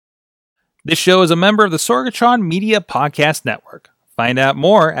This show is a member of the Sorgatron Media Podcast Network. Find out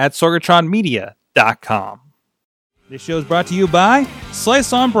more at sorgatronmedia.com. This show is brought to you by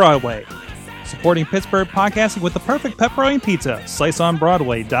Slice on Broadway. Supporting Pittsburgh podcasting with the perfect pepperoni pizza,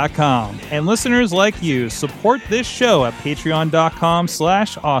 sliceonbroadway.com. And listeners like you, support this show at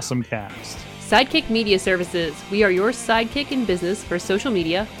patreon.com/awesomecast. Sidekick Media Services. We are your sidekick in business for social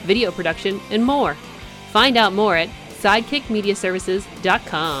media, video production, and more. Find out more at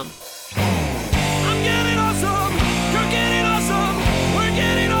sidekickmediaservices.com. I'm getting awesome, you're getting awesome, we're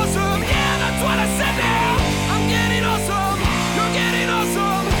getting awesome, yeah, that's what I said now. I'm getting awesome, you're getting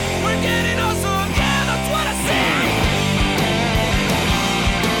awesome, we're getting awesome, yeah, that's what I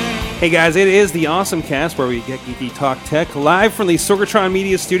said. Hey guys, it is the Awesome Cast where we get geeky talk tech live from the Sorgatron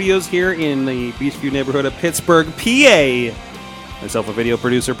Media Studios here in the Beachview neighborhood of Pittsburgh, PA. Myself, a video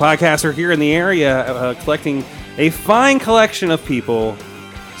producer, podcaster here in the area, collecting a fine collection of people.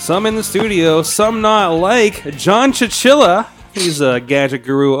 Some in the studio, some not, like John Chichilla. He's a gadget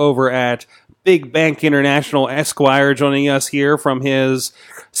guru over at Big Bank International Esquire, joining us here from his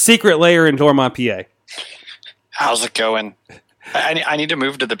secret lair in Dormont, PA. How's it going? I need to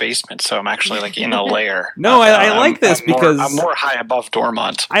move to the basement, so I'm actually like in a lair. No, I like this because I'm more high above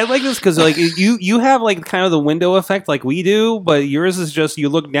Dormont. I like this because like you have like kind of the window effect like we do, but yours is just you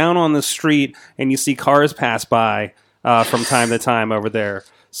look down on the street and you see cars pass by from time to time over there.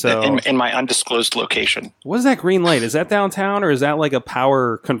 So in my undisclosed location. What is that green light? Is that downtown or is that like a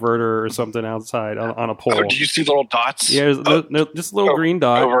power converter or something outside on a pole? Oh, do you see little dots? Yeah, no, just a little green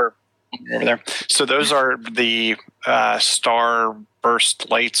dot over there. So those are the star burst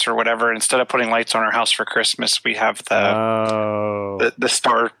lights or whatever. Instead of putting lights on our house for Christmas, we have the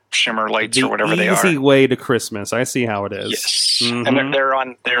star shimmer lights or whatever they are. Easy way to Christmas. I see how it is. Yes, mm-hmm. And they're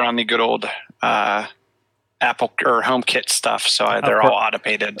on the good old Apple or HomeKit stuff, so they're all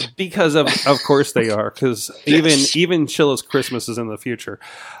automated. Because of course they are. Because even Chilla's Christmas is in the future.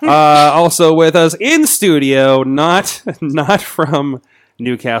 Also with us in studio, not from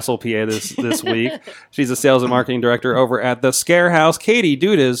Newcastle, PA this week. She's a sales and marketing director over at the Scare House. Katie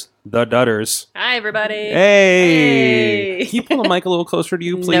Dudas, the Dudders. Hi, everybody. Hey. Can you pull the mic a little closer to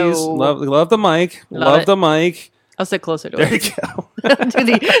you, please? No. Love the mic. Love the mic. I'll sit closer to There it. you go. I'll do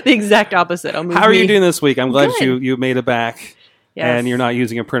the exact opposite. I'll move How are you doing this week? I'm glad Good. you made it back. Yes. And you're not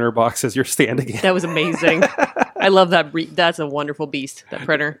using a printer box as your stand again. That was amazing. I love that. That's a wonderful beast, that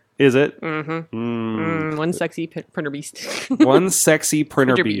printer. Is it? Mm-hmm. One sexy printer beast. One sexy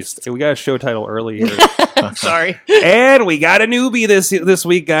printer beast. We got a show title early here. Sorry. And we got a newbie this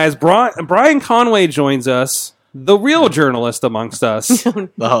week, guys. Brian Conway joins us. The real journalist amongst us.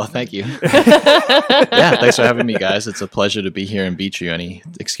 Oh, thank you. Yeah, thanks for having me, guys. It's a pleasure to be here and beat you. Any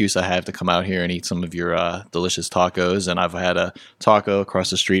excuse I have to come out here and eat some of your delicious tacos. And I've had a taco across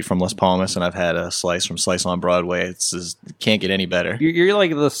the street from Las Palmas, and I've had a slice from Slice on Broadway. Can't get any better. You're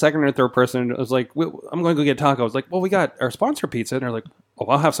like the second or third person who was like, I'm going to go get tacos. I was like, well, we got our sponsor pizza. And they're like, oh,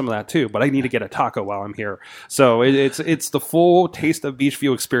 I'll have some of that too, but I need to get a taco while I'm here. So it's the full taste of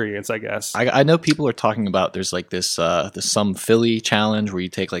Beachview experience, I guess. I know people are talking about there's like this some Philly challenge where you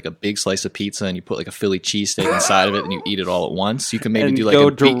take like a big slice of pizza and you put like a Philly cheesesteak inside of it and you eat it all at once. You can maybe do like go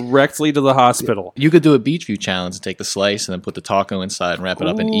directly to the hospital. You could do a Beachview challenge and take the slice and then put the taco inside and wrap it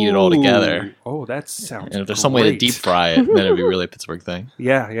up and eat it all together. Oh, that sounds And if there's some way to deep fry it, then it'd be really a Pittsburgh thing.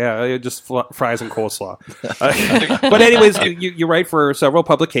 Yeah, just fries and coleslaw. But anyways, you write for several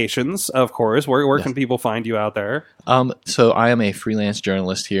publications, of course. Where can people find you out there? So I am a freelance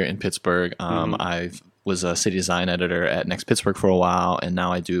journalist here in Pittsburgh. I was a city design editor at Next Pittsburgh for a while, and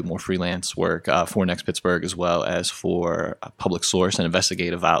now I do more freelance work for Next Pittsburgh as well as for Public Source, an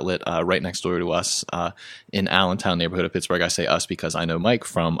investigative outlet right next door to us in Allentown neighborhood of Pittsburgh. I say us because I know Mike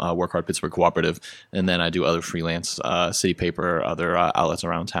from Work Hard Pittsburgh Cooperative, and then I do other freelance city paper, other outlets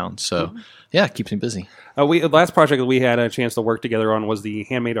around town. So yeah, it keeps me busy. The last project that we had a chance to work together on was the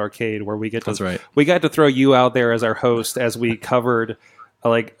Handmade Arcade, where we got to throw you out there as our host as we covered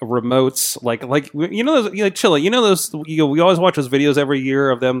like remotes, like those, Chilla, those we always watch those videos every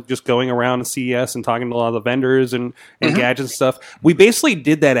year of them just going around CES and talking to a lot of the vendors and gadgets and stuff. We basically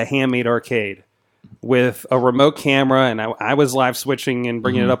did that at Handmade Arcade with a remote camera, and I was live switching and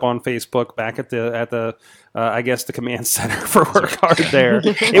bringing it up on Facebook back at the I guess the command center for Work Hard there.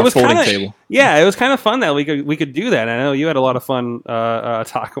 It was kind of fun that we could do that. I know you had a lot of fun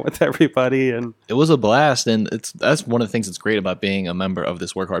talking with everybody, and it was a blast. And that's one of the things that's great about being a member of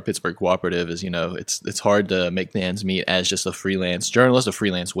this Work Hard Pittsburgh Cooperative is it's hard to make the ends meet as just a freelance journalist, a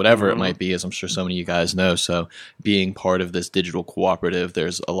freelance whatever it might be, as I'm sure so many of you guys know. So being part of this digital cooperative,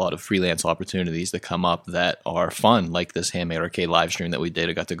 there's a lot of freelance opportunities that come up that are fun, like this Handmade Arcade live stream that we did.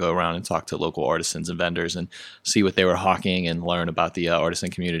 I got to go around and talk to local artisans and vendors and see what they were hawking and learn about the artisan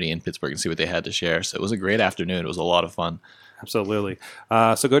community in Pittsburgh and see what they had to share. So it was a great afternoon. It was a lot of fun. Absolutely.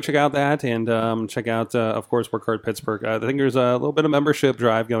 So go check out that and check out, of course, Work Hard Pittsburgh. I think there's a little bit of membership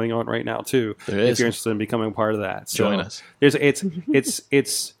drive going on right now, too. There is. If you're interested in becoming part of that. Join us.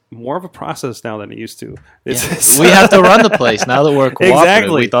 It's more of a process now than it used to. We have to run the place now that we're cooperative.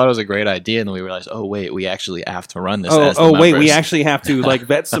 Exactly. We thought it was a great idea, and then we realized, oh wait, we actually have to run this. We actually have to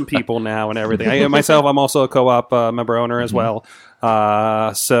vet some people now and everything. I'm also a co-op member owner as well.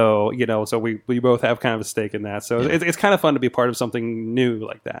 So we both have kind of a stake in that. So it's kind of fun to be part of something new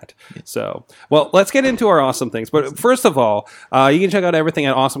like that. So, well, let's get into our awesome things. But first of all, you can check out everything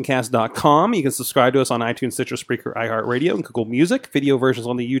at awesomecast.com. You can subscribe to us on iTunes, Stitcher, Spreaker, iHeartRadio, and Google Music. Video versions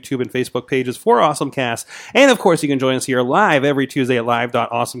on the YouTube and Facebook pages for Awesomecast. And of course, you can join us here live every Tuesday at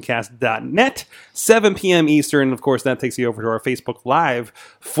live.awesomecast.net, 7 p.m. Eastern. Of course, that takes you over to our Facebook Live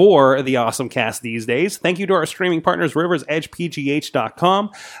for the Awesomecast these days. Thank you to our streaming partners, Rivers Edge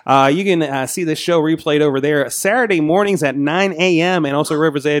PGH.com. You can see this show replayed over there Saturday mornings at 9 a.m. and also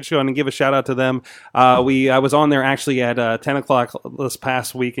Rivers Edge. I want to give a shout out to them. I was on there actually at 10 o'clock this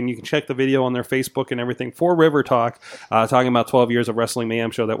past week, and you can check the video on their Facebook and everything for River Talk, talking about 12 years of Wrestling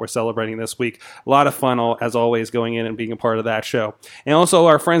Mayhem show that we're celebrating this week. A lot of fun, as always, going in and being a part of that show. And also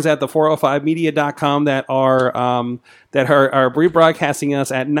our friends at the 405media.com that are rebroadcasting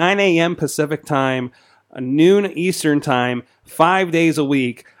us at 9 a.m. Pacific time, noon Eastern time, 5 days a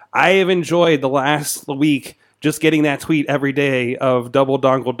week. I have enjoyed the last week just getting that tweet every day of Double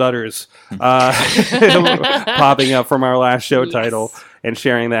Dongle Dutters popping up from our last show title and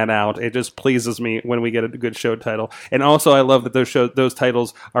sharing that out. It just pleases me when we get a good show title. And also I love that those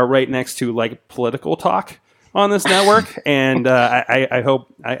titles are right next to like political talk on this network, and I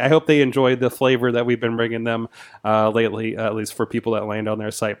hope they enjoy the flavor that we've been bringing them lately, at least for people that land on their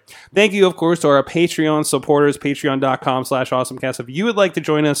site. Thank you, of course, to our Patreon supporters, patreon.com/awesomecast. If you would like to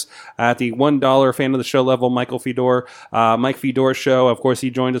join us at the $1 fan of the show level, Michael Fedor, Mike Fedor show. Of course, he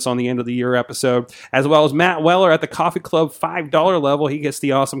joined us on the end of the year episode, as well as Matt Weller at the Coffee Club $5 level. He gets the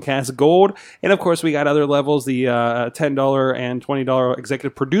Awesomecast Gold, and of course, we got other levels, the $10 and $20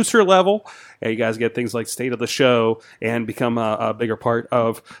 executive producer level. You guys get things like State of the Show and become a bigger part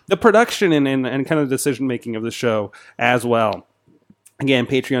of the production and kind of decision-making of the show as well. Again,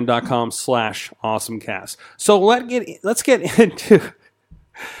 patreon.com/awesomecast. So let's get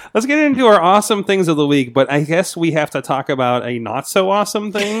into our awesome things of the week, but I guess we have to talk about a not so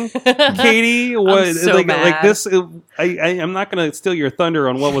awesome thing. Katie, I'm so mad. Like this, I'm not going to steal your thunder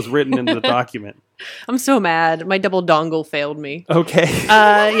on what was written in the document. I'm so mad. My double dongle failed me. Okay.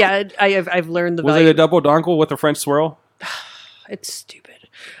 Yeah, I've learned the value. Was it a double dongle with a French swirl? It's stupid.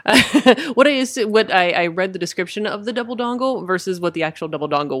 What I read the description of the double dongle versus what the actual double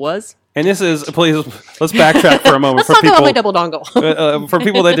dongle was. And this is, please, let's backtrack for a moment. Let's talk about my double dongle. For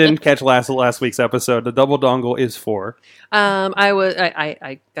people that didn't catch last week's episode, the double dongle is for.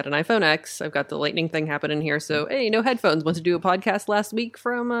 I got an iPhone X. I've got the lightning thing happening here. So hey, no headphones. Went to do a podcast last week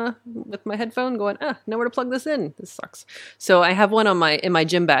from with my headphone. Going nowhere to plug this in. This sucks. So I have one in my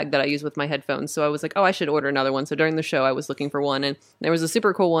gym bag that I use with my headphones. So I was like, I should order another one. So during the show, I was looking for one, and there was a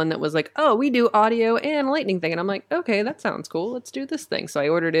super cool one that was like, we do audio and lightning thing, and I'm like, okay, that sounds cool. Let's do this thing. So I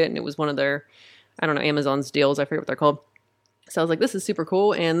ordered it, and it was one of their, Amazon's deals. I forget what they're called. So I was like, this is super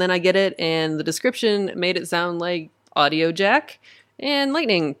cool. And then I get it, and the description made it sound like audio jack and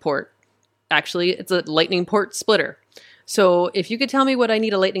lightning port. Actually, it's a lightning port splitter. So if you could tell me what I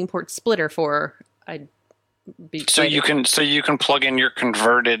need a lightning port splitter for, I'd be excited. So you can plug in your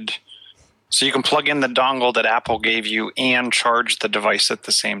converted. So you can plug in the dongle that Apple gave you and charge the device at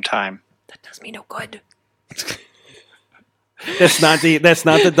the same time. That does me no good. That's not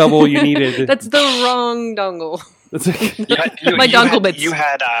the double you needed. That's the wrong dongle. My dongle bits.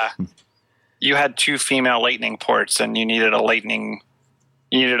 You had two female lightning ports, and you needed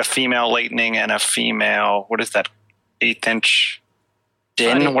a female lightning and a female, what is that, 1/8-inch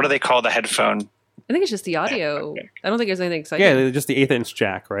DIN? Audio. What do they call the headphone? I think it's just the audio. I don't think there's anything exciting. Yeah, just the 1/8-inch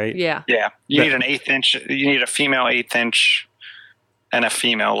jack, right? Yeah. Yeah. You need an 1/8-inch. You need a female 1/8-inch and a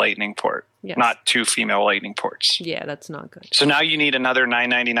female lightning port. Yes. Not two female lightning ports. Yeah, that's not good. So now you need another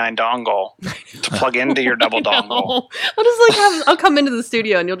 $9.99 dongle to plug into your double dongle. I'll come into the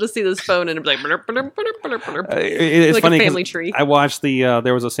studio and you'll just see this phone and it'll be like it's like funny a family tree. I watched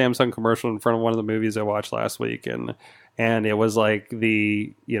there was a Samsung commercial in front of one of the movies I watched last week, and And it was like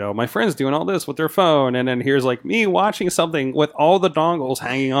my friend's doing all this with their phone, and then here's like me watching something with all the dongles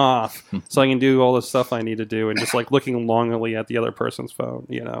hanging off, so I can do all the stuff I need to do, and just like looking longingly at the other person's phone,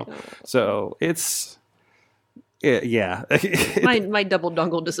 So it's, yeah. my double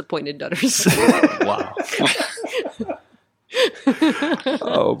dongle disappointed Dutters. Wow.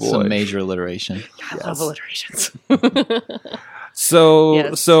 Oh boy, some major alliteration. I love alliterations.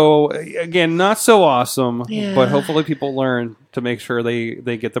 So again, not so awesome, Yeah. but hopefully people learn to make sure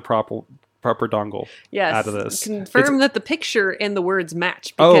they get the proper dongle out of this. Confirm that the picture and the words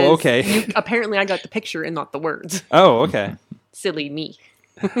match. Oh, Because okay. apparently I got the picture and not the words. Oh, okay. Silly me.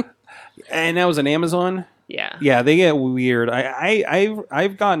 And that was an Amazon. Yeah. Yeah, they get weird.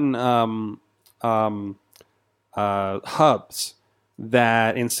 I've gotten hubs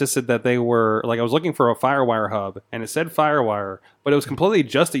that insisted that they were like, I was looking for a FireWire hub and it said FireWire, but it was completely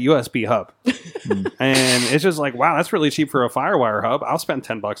just a USB hub. And it's just like, wow, that's really cheap for a FireWire hub. I'll spend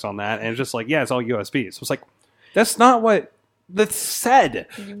 $10 on that. And it's just like, yeah, it's all USB. So it's like, that's not what that's said.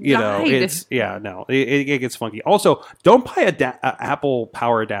 It gets funky. Also, don't buy Apple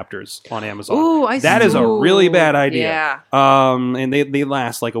power adapters on Amazon. Ooh, That is a really bad idea. Yeah. And they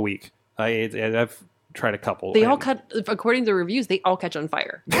last like a week. I've tried a couple. They all according to the reviews, they all catch on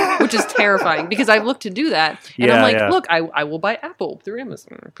fire, which is terrifying because I've looked to do that. And I'm like, look, I will buy Apple through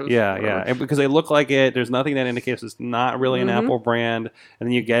Amazon. Yeah. And because they look like it, there's nothing that indicates it's not really an Apple brand. And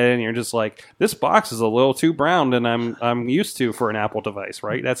then you get it and you're just like, this box is a little too brown than I'm used to for an Apple device,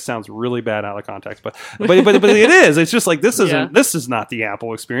 right? That sounds really bad out of context. But it is. It's just like, this is not the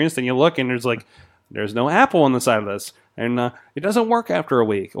Apple experience. Then you look and there's no Apple on the side of this. And it doesn't work after a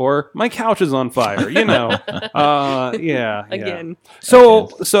week, or my couch is on fire. Yeah. Again. So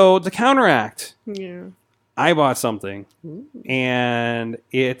to counteract, Yeah. I bought something, and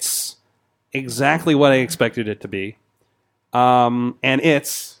it's exactly what I expected it to be. And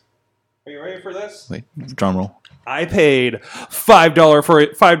it's. Are you ready for this? Wait, drum roll. I paid $5 for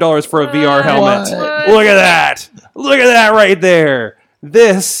a VR helmet. What? Look at that! Look at that right there.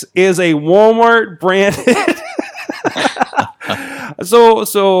 This is a Walmart branded.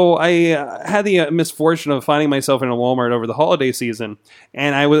 So I had the misfortune of finding myself in a Walmart over the holiday season,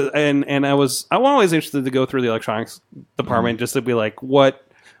 and I was always interested to go through the electronics department just to be like, what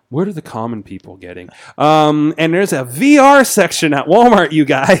are the common people getting? And there's a VR section at Walmart, you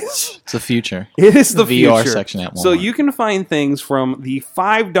guys. It's the future. It is the VR future. section at Walmart. So you can find things from the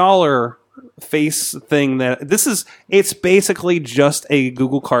 $5 face thing it's basically just a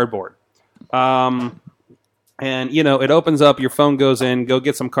Google Cardboard. And, it opens up, your phone goes in, go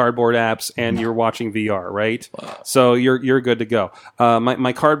get some cardboard apps, and you're watching VR, right? Wow. So you're good to go.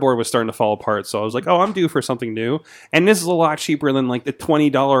 My cardboard was starting to fall apart, so I was like, oh, I'm due for something new. And this is a lot cheaper than like the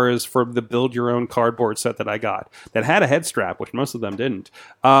 $20 for the build-your-own cardboard set that I got that had a head strap, which most of them didn't.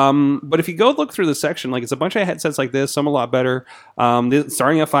 But if you go look through the section, like it's a bunch of headsets like this, some a lot better.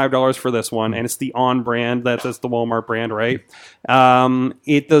 Starting at $5 for this one, and it's the On brand, that's the Walmart brand, right?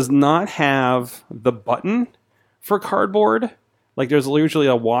 It does not have the button for cardboard. Like there's usually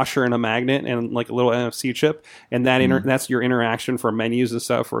a washer and a magnet and like a little NFC chip, and that's your interaction for menus and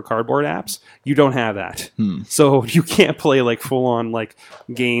stuff for cardboard apps. You don't have that. So you can't play like full on like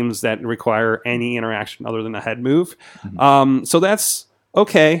games that require any interaction other than a head move. So that's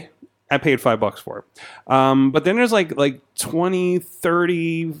okay. I paid $5 for it. But then there's like $20,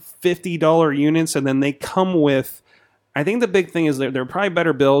 $30, $50 units, and then they come with, I think the big thing is they're probably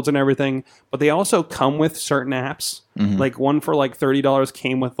better builds and everything, but they also come with certain apps. Like one for like $30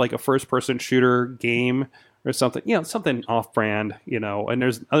 came with like a first-person shooter game or something, something off-brand, and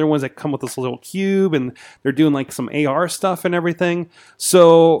there's other ones that come with this little cube, and they're doing like some AR stuff and everything.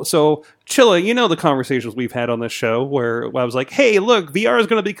 So Chilla, the conversations we've had on this show where I was like, hey, look, VR is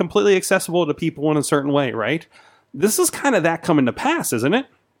going to be completely accessible to people in a certain way, right? This is kind of that coming to pass, isn't it?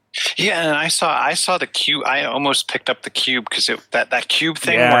 Yeah, and I saw the cube. I almost picked up the cube because that cube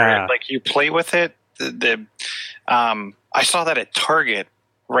thing where like you play with it. I saw that at Target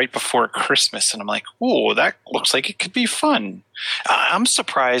right before Christmas, and I'm like, "Ooh, that looks like it could be fun." I'm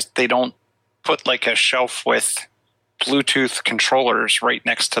surprised they don't put like a shelf with Bluetooth controllers right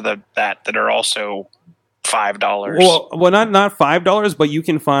next to that are also $5. Well, not $5, but you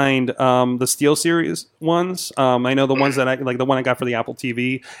can find the SteelSeries ones. I know the ones that I like. The one I got for the Apple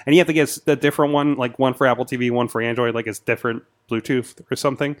TV, and you have to get the different one, like one for Apple TV, one for Android. Like it's different Bluetooth or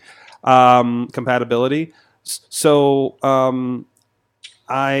something compatibility. So so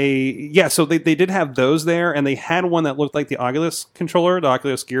they did have those there, and they had one that looked like the Oculus controller, the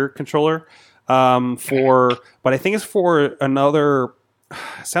Oculus Gear controller. But I think it's for another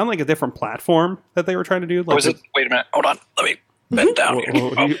sound like a different platform that they were trying to do. Like was it? Wait a minute. Hold on. Let me bend down here.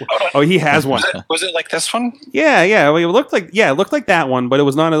 Hold on. Oh, He has one. Was it like this one? Yeah. Well, it looked like that one, but it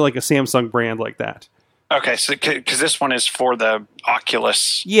was not like a Samsung brand like that. Okay, so because this one is for the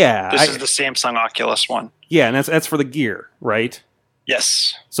Oculus. Yeah, this is the Samsung Oculus one. Yeah, and that's for the Gear, right?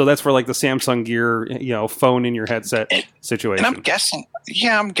 Yes. So that's for like the Samsung Gear, phone in your headset situation. And I'm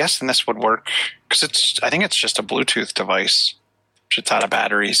guessing this would work because I think it's just a Bluetooth device. It's out of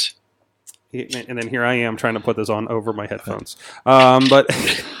batteries. And then here I am trying to put this on over my headphones. But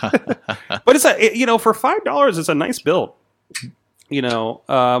it's for $5, it's a nice build.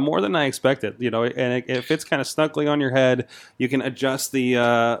 More than I expected. And it fits kind of snugly on your head. You can adjust the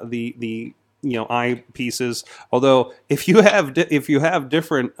eye pieces. Although if you have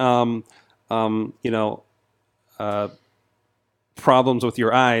different problems with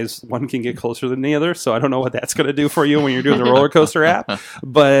your eyes, one can get closer than the other. So I don't know what that's going to do for you when you're doing the roller coaster app.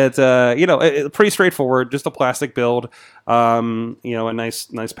 But pretty straightforward. Just a plastic build. A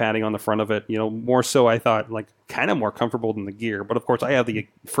nice padding on the front of it. More so I thought like kind of more comfortable than the Gear. But of course I have the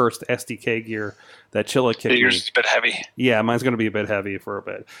first SDK Gear that Chilla kicked me. Yours is a bit heavy. Yeah, mine's going to be a bit heavy for a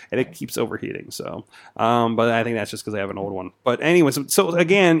bit, and it keeps overheating. So, but I think that's just because I have an old one. But anyways, so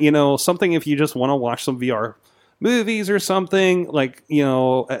again, something if you just want to watch some VR movies or something like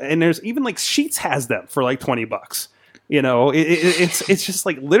and there's even like Sheets has them for like $20. It's just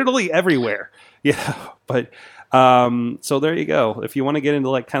like literally everywhere. But so there you go. If you want to get into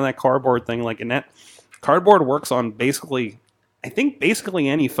like kind of that cardboard thing, like, and that cardboard works on basically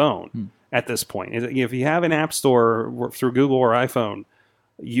any phone at this point. If you have an app store through Google or iPhone,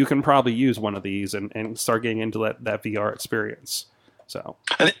 you can probably use one of these and start getting into that VR experience. So,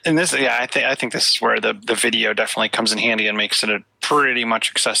 and this, I think this is where the video definitely comes in handy and makes it pretty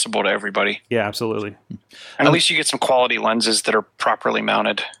much accessible to everybody. Yeah, absolutely. And at least you get some quality lenses that are properly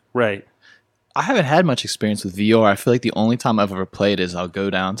mounted. Right. I haven't had much experience with VR. I feel like the only time I've ever played is I'll go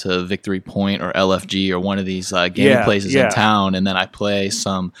down to Victory Point or LFG or one of these gaming places in town, and then I play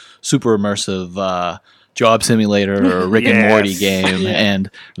some super immersive Job Simulator or Rick and Morty game,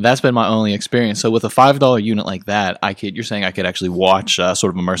 and that's been my only experience. So with a $5 unit like that, you're saying I could actually watch sort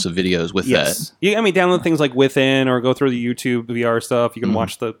of immersive videos with that. Yeah, download things like Within or go through the YouTube VR stuff. You can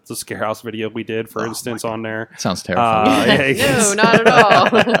watch the Scare House video we did, for instance, on there. Sounds terrifying. No, not at all.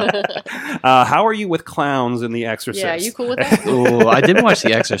 How are you with clowns in The Exorcist? Yeah, you cool with that? Oh, I didn't watch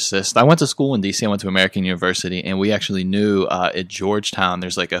The Exorcist. I went to school in D.C. I went to American University, and we actually knew at Georgetown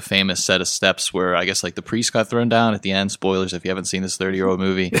there's like a famous set of steps where I guess like the priest got thrown down at the end. Spoilers if you haven't seen this 30-year-old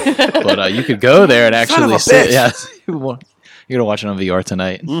movie. But you could go there and actually sit. Yeah, you're going to watch it on VR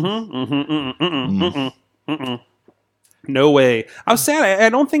tonight. No way. I was sad. I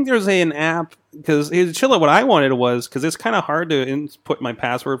don't think there's an app because Chilla. What I wanted was because it's kind of hard to input my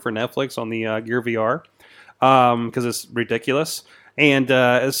password for Netflix on the Gear VR because it's ridiculous. And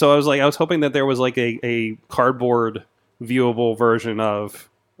so I was hoping that there was like a cardboard viewable version of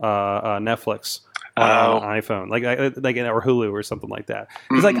Netflix on an iPhone, like or Hulu or something like that.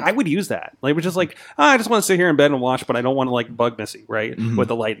 Because like I would use that. Like, which is like I just want to sit here in bed and watch, but I don't want to like bug Missy, right, with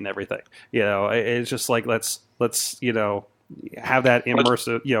the light and everything. It's just like let's have that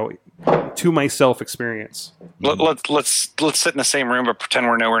immersive to myself experience. Let's sit in the same room but pretend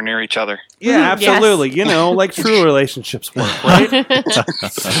we're nowhere near each other. Yeah, absolutely. Yes. Like true relationships work, right?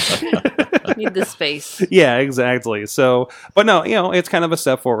 Need the space. Yeah, exactly. So, but no, it's kind of a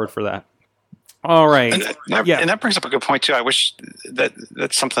step forward for that. All right. And that brings up a good point too. I wish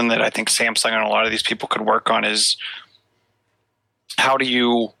that's something that I think Samsung and a lot of these people could work on is how do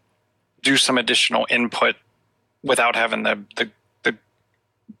you do some additional input without having the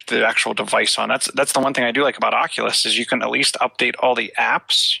actual device on. That's the one thing I do like about Oculus is you can at least update all the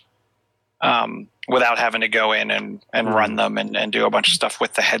apps without having to go in and run them and do a bunch of stuff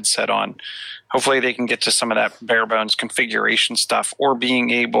with the headset on. Hopefully they can get to some of that bare bones configuration stuff, or being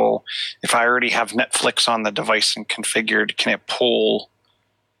able, if I already have Netflix on the device and configured, can it pull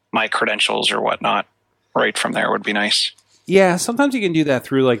my credentials or whatnot right from there would be nice. Yeah, sometimes you can do that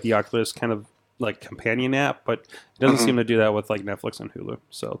through like the Oculus kind of like companion app, but it doesn't seem to do that with like Netflix and Hulu.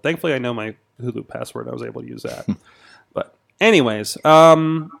 So thankfully I know my Hulu password. I was able to use that. But anyways,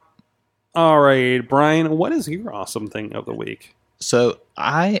 all right, Brian, what is your awesome thing of the week? So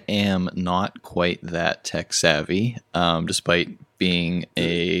I am not quite that tech savvy, despite being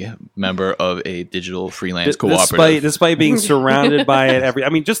a member of a digital freelance cooperative. Despite being surrounded by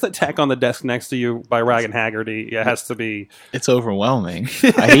it just the tech on the desk next to you by Rag and Haggerty, it has to be. It's overwhelming.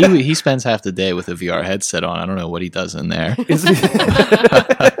 He spends half the day with a VR headset on. I don't know what he does in there.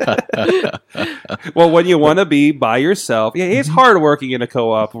 Well, when you want to be by yourself, it's hard working in a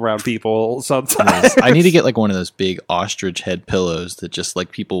co-op around people sometimes. I need to get like one of those big ostrich head pillows that just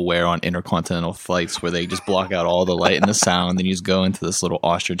like people wear on intercontinental flights where they just block out all the light and the sound. Then you just go into this little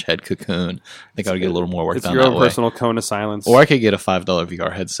ostrich head cocoon. I think I would get a little more work done your that own way. personal cone of silence. Or I could get a $5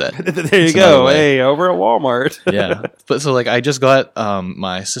 VR headset. There you go. Hey, over at Walmart. Yeah. But so like I just got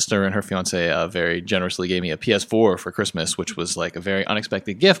my sister and her fiance very generously gave me a PS4 for Christmas, which was like a very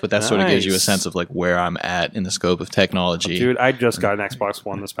unexpected gift, but that sort of gives you a sense of like where I'm at in the scope of technology. Dude, I just got an Xbox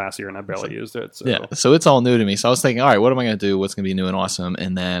One this past year and I barely used it. So. Yeah. So it's all new to me. So I was thinking, all right, what am I going to do? What's going to be new and awesome?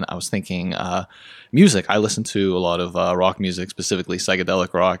 And then I was thinking music. I listen to a lot of rock music, specifically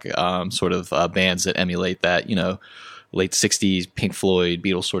psychedelic rock, sort of bands that emulate that, late 60s Pink Floyd,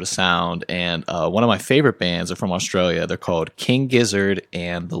 Beatles sort of sound. And one of my favorite bands are from Australia. They're called King Gizzard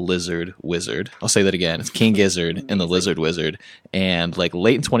and the Lizard Wizard. I'll say that again. It's King Gizzard and the Lizard Wizard. And like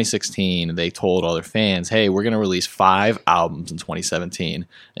late in 2016, they told all their fans, hey, we're going to release 5 albums in 2017.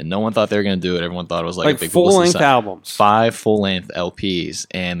 And no one thought they were going to do it. Everyone thought it was like a big full-length albums. 5 full-length LPs.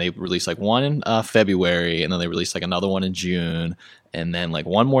 And they released like one in February, and then they released like another one in June. And then like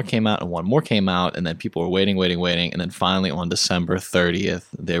one more came out and one more came out, and then people were waiting. And then finally on December 30th,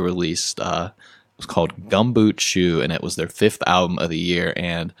 they released it was called Gumboot Shoe, and it was their 5th album of the year,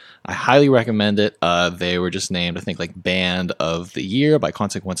 and I highly recommend it. They were just named, I think, like Band of the Year by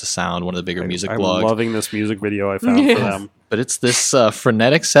Consequence of Sound, one of the bigger music blogs. I'm loving this music video I found for them. But it's this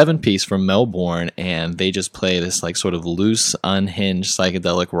frenetic 7-piece from Melbourne, and they just play this like sort of loose, unhinged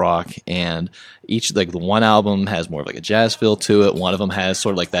psychedelic rock. And each like the one album has more of like a jazz feel to it. One of them has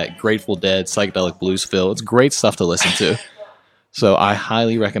sort of like that Grateful Dead psychedelic blues feel. It's great stuff to listen to. So I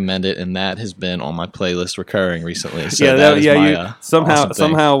highly recommend it, and that has been on my playlist recurring recently. So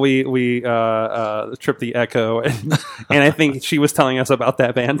somehow we tripped the echo, and I think she was telling us about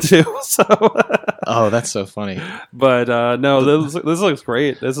that band too. So, oh, that's so funny. But no, this looks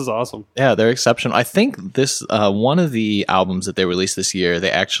great. This is awesome. Yeah, they're exceptional. I think this one of the albums that they released this year,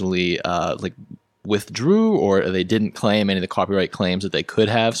 they actually withdrew, or they didn't claim any of the copyright claims that they could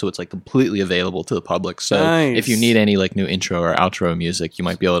have, so it's like completely available to the public. So if you need any like new intro or outro music, you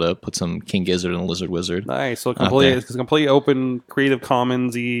might be able to put some King Gizzard and the Lizard Wizard. Nice. So it's complete open Creative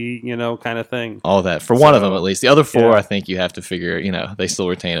Commons-y, kind of thing. All that for one of them at least. The other 4, I think you have to figure, they still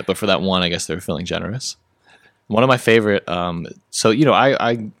retain it, but for that one, I guess they're feeling generous. One of my favorite, I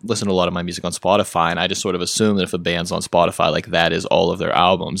listen to a lot of my music on Spotify, and I just sort of assume that if a band's on Spotify, like that is all of their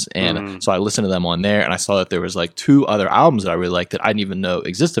albums. And so I listened to them on there, and I saw that there was like 2 other albums that I really liked that I didn't even know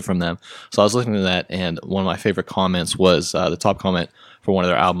existed from them. So I was listening to that, and one of my favorite comments was, the top comment for one of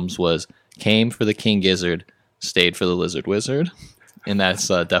their albums was, came for the King Gizzard, stayed for the Lizard Wizard. And that's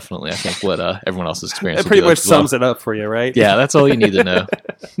definitely, I think, what everyone else's experience. It pretty much sums it up for you, right? Yeah, that's all you need to know.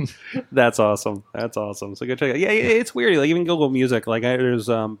 That's awesome. So go check it out. Yeah, it's weird. Like even Google Music, like there's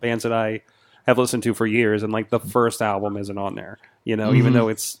bands that I have listened to for years, and like the first album isn't on there. Even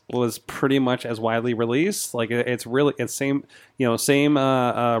though was pretty much as widely released, like it's same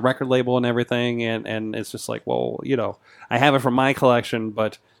record label and everything, and it's just like, well, I have it from my collection,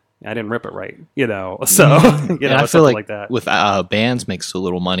 but I didn't rip it right, so, I feel like that. With bands make so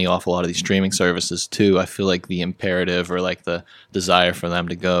little money off a lot of these streaming services too. I feel like the imperative or like the desire for them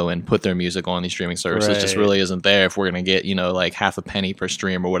to go and put their music on these streaming services just really isn't there if we're going to get, like half a penny per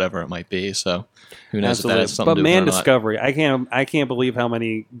stream or whatever it might be. So who knows if that has something to do with it or not. But Discovery, I can't believe how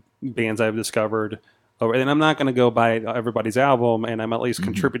many bands I've discovered. And I'm not going to go buy everybody's album, and I'm at least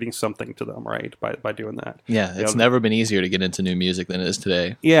contributing something to them, right? By doing that. Yeah, it's never been easier to get into new music than it is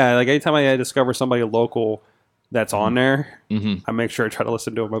today. Yeah, like anytime I discover somebody local that's on there, I make sure I try to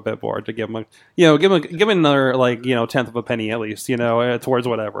listen to them a bit more to give them, give them another tenth of a penny at least, towards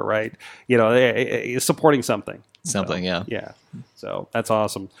whatever, right? Supporting something. Something, so, yeah. So that's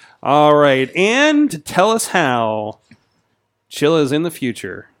awesome. All right, and to tell us how Chilla's in the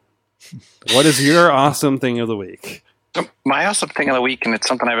future. What is your awesome thing of the week? My awesome thing of the week, and it's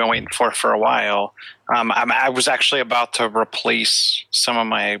something I've been waiting for a while. I was actually about to replace some of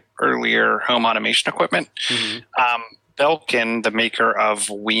my earlier home automation equipment. Belkin, the maker of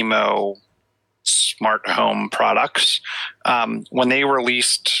Wemo smart home products, when they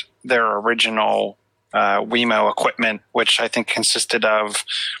released their original Wemo equipment, which I think consisted of,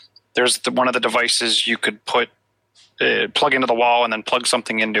 there's one of the devices you could plug into the wall and then plug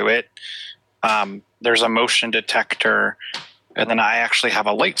something into it. There's a motion detector, and then I actually have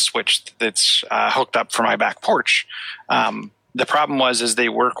a light switch that's hooked up for my back porch. The problem is they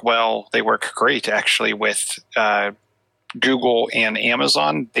work well. They work great actually with Google and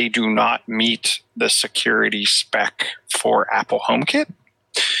Amazon. They do not meet the security spec for Apple HomeKit.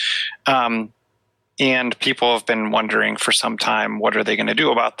 And people have been wondering for some time, what are they going to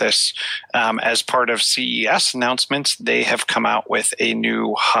do about this? As part of CES announcements, they have come out with a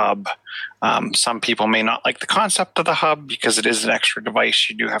new hub. Some people may not like the concept of the hub because it is an extra device.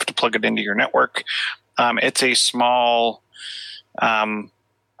 You do have to plug it into your network. It's a small,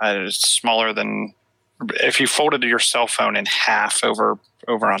 smaller than if you folded your cell phone in half over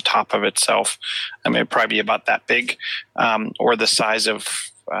on top of itself. I mean, it'd probably be about that big, or the size of,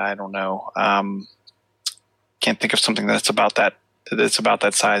 I don't know. Can't think of something that's about that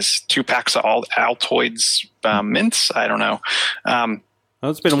size. 2 packs of Altoids mints. I don't know.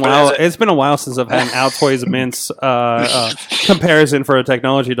 It's been a while. It's been a while since I've had an Altoids mints comparison for a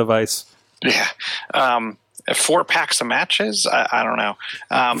technology device. Yeah. 4 packs of matches. I don't know.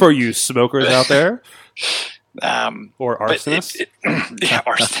 For you smokers out there. Or arsonists.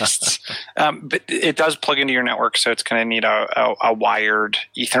 Arsonists. But it does plug into your network, so it's going to need a wired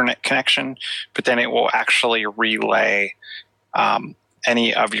Ethernet connection. But then it will actually relay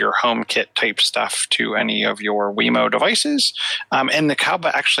any of your HomeKit type stuff to any of your Wemo devices. And the hub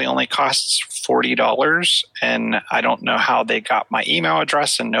actually only costs $40. And I don't know how they got my email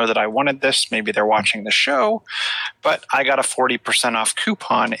address and know that I wanted this. Maybe they're watching the show. But I got a 40% off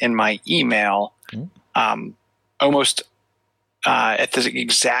coupon in my email. Almost at the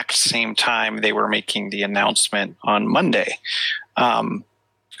exact same time they were making the announcement on Monday.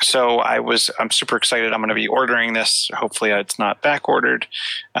 So I'm super excited. I'm going to be ordering this. Hopefully it's not back ordered,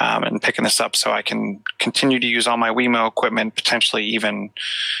 and picking this up so I can continue to use all my Wemo equipment, potentially even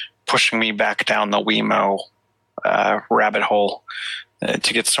pushing me back down the Wemo rabbit hole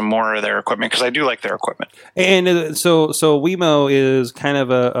to get some more of their equipment, because I do like their equipment. And so Wemo is kind of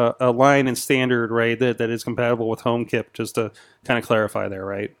a line and standard, right, that is compatible with HomeKit, just to kind of clarify there,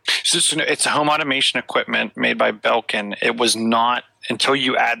 right? So it's home automation equipment made by Belkin. It was not, until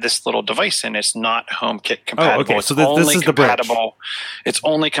you add this little device in, it's not HomeKit compatible. Oh, okay. So this is compatible. It's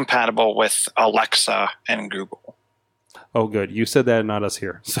only compatible with Alexa and Google. Oh, good. You said that, not us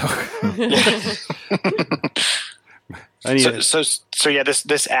here. So. So yeah,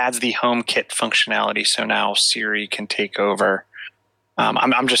 this adds the HomeKit functionality. So now Siri can take over.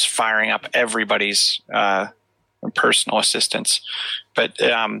 I'm just firing up everybody's personal assistants, but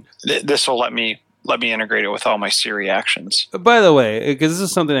this will let me integrate it with all my Siri actions. By the way, because this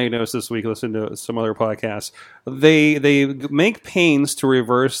is something I noticed this week, listening to some other podcasts, they make pains to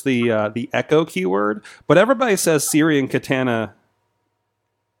reverse the echo keyword, but everybody says Siri and Cortana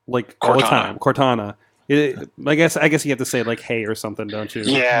like all the time. Cortana. I guess you have to say like hey or something, don't you?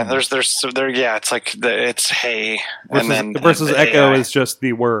 Yeah, it's like it's hey, versus, and then versus echo AI is just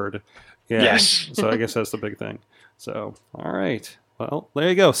the word. Yeah. Yes. So I guess that's the big thing. So all right, well there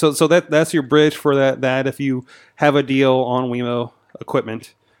you go. So that's your bridge for that. If you have a deal on Wemo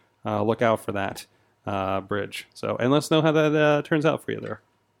equipment, look out for that bridge. So and let us know how that turns out for you there.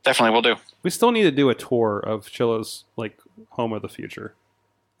 Definitely, will do. We still need to do a tour of Chilla's like home of the future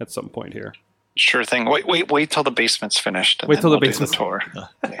at some point here. Sure thing. Wait till the basement's finished. Wait till the basement's tour.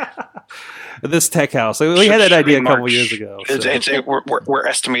 This tech house. We had that idea a couple years ago. So. We're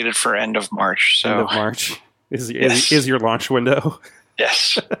estimated for end of March. So. End of March is your launch window.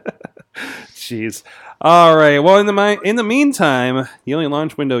 Yes. Jeez. All right. Well, in the meantime, the only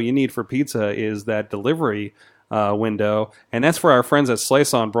launch window you need for pizza is that delivery window, and that's for our friends at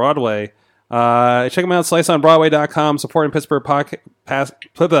Slice on Broadway. Check them out, sliceonbroadway.com, supporting Pittsburgh podcast.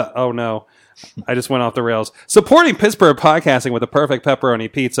 Oh no. I just went off the rails. Supporting Pittsburgh podcasting with the perfect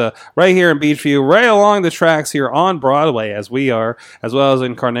pepperoni pizza right here in Beachview, right along the tracks here on Broadway, as we are, as well as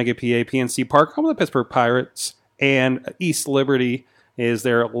in Carnegie, PA, PNC Park, home of the Pittsburgh Pirates, and East Liberty is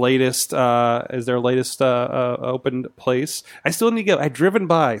their latest opened place. I still need to go. I've driven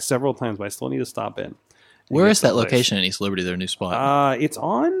by several times, but I still need to stop in. Where is that location in East Liberty? Their new spot. It's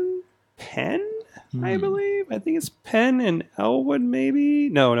on Penn. I believe. I think it's Penn and Elwood, maybe.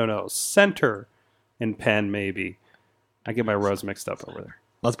 No. Center and Penn, maybe. I get my roads mixed up over there.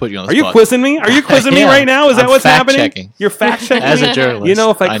 Let's put you on the spot. Are you quizzing me? Are you quizzing me right now? Is that what's happening? Checking. You're fact checking as a journalist. You know,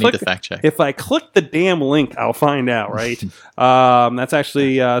 if I need to fact check. If I click the damn link, I'll find out. Right? That's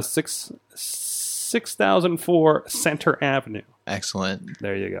actually 6004 Center Avenue. Excellent.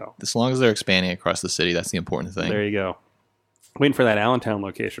 There you go. As long as they're expanding across the city, that's the important thing. There you go. Waiting for that Allentown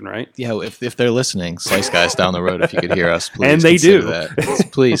location, right? Yeah, if they're listening, Slice Guys down the road, if you could hear us, please. And they do. That.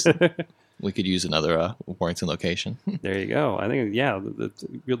 Please. We could use another Warrington location. There you go. I think,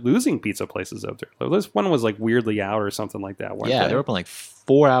 you're losing pizza places out there. This one was like weirdly out or something like that. Yeah, they're open like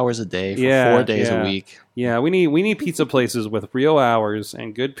 4 hours a day for 4 days a week. Yeah, we need pizza places with real hours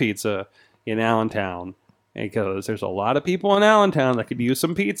and good pizza in Allentown. Because there's a lot of people in Allentown that could use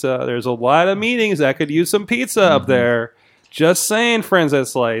some pizza. There's a lot of meetings that could use some pizza up there. Just saying, friends at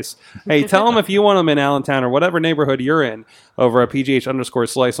Slice. Hey, tell them if you want them in Allentown or whatever neighborhood you're in over at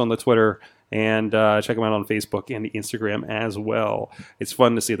PGH_Slice on the Twitter. And check them out on Facebook and the Instagram as well. It's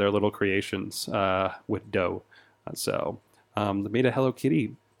fun to see their little creations with dough. So they made a Hello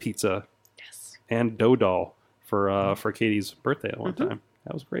Kitty pizza and dough doll for Katie's birthday at one time.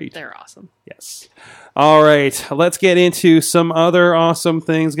 That was great. They're awesome. Yes. All right. Let's get into some other awesome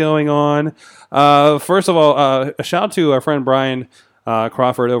things going on. First of all, a shout out to our friend Brian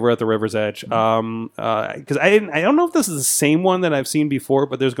Crawford over at the River's Edge. Because I don't know if this is the same one that I've seen before,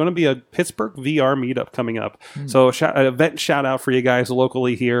 but there's going to be a Pittsburgh VR meetup coming up. So an event shout out for you guys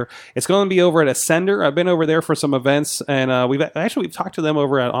locally here. It's going to be over at Ascender. I've been over there for some events, and we've talked to them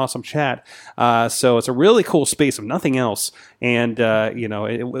over at Awesome Chat. So it's a really cool space, if nothing else. And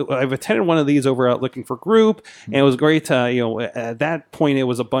I've attended one of these over at Looking for Group, and it was great. At that point, it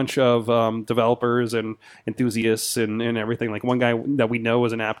was a bunch of developers and enthusiasts and everything. Like one guy that we know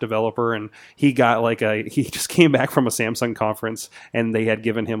was an app developer, and he got he just came back from a Samsung conference, and they had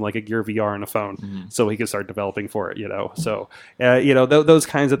given him like a Gear VR and a phone, so he could start developing for it. So those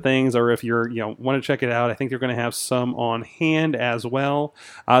kinds of things. Or if you're want to check it out, I think they're going to have some on hand as well.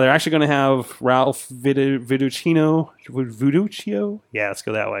 They're actually going to have Ralph Viduccio, yeah, let's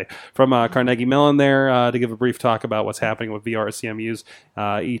go that way, from Carnegie Mellon there to give a brief talk about what's happening with VR CMU's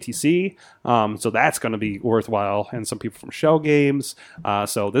ETC. So that's going to be worthwhile, and some people from Shell Games.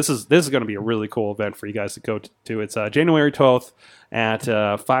 So this is going to be a really cool event for you guys to go to. It's January 12th at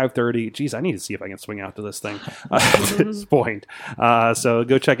 5:30. Geez, I need to see if I can swing out to this thing at this point. So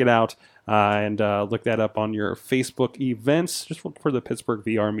go check it out. And look that up on your Facebook events. Just look for the Pittsburgh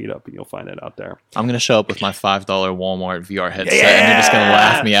VR meetup, and you'll find it out there. I'm going to show up with my $5 Walmart VR headset, and they're just going to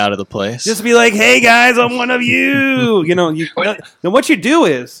laugh me out of the place. Just be like, hey, guys, I'm one of you. Then what you do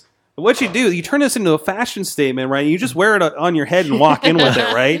is, you turn this into a fashion statement, right? You just wear it on your head and walk in with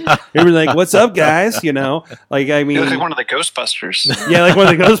it, right? You're like, what's up, guys? You look like one of the Ghostbusters. Yeah, like one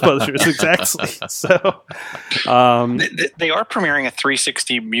of the Ghostbusters, exactly. So they are premiering a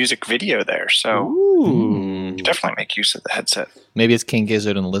 360 music video there, so you definitely make use of the headset. Maybe it's King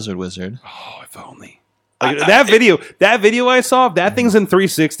Gizzard and the Lizard Wizard. Oh, if only. That video I saw, if that thing's in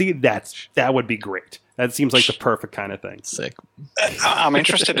 360, that would be great. That seems like the perfect kind of thing. Sick. I'm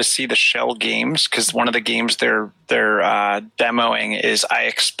interested to see the Shell Games, because one of the games they're demoing is I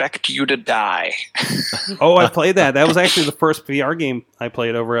Expect You to Die. Oh, I played that. That was actually the first VR game I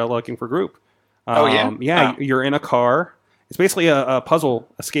played over at Looking for Group. Yeah, you're in a car. It's basically a puzzle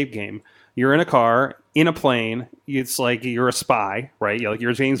escape game. You're in a car, in a plane. It's like you're a spy, right?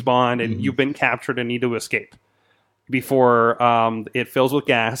 You're James Bond, and you've been captured and need to escape before it fills with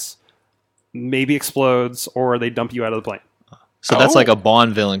gas, maybe explodes, or they dump you out of the plane. So that's like a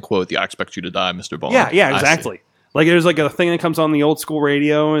Bond villain quote, I expect you to die, Mr. Bond. Yeah, exactly. Like there's like a thing that comes on the old school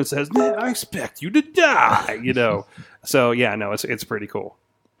radio and it says, I expect you to die, So yeah, no, it's pretty cool.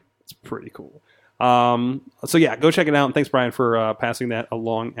 It's pretty cool. So yeah, go check it out. And thanks, Brian, for passing that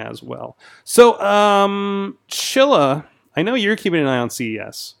along as well. So, Chilla, I know you're keeping an eye on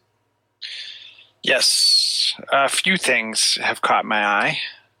CES. Yes. A few things have caught my eye.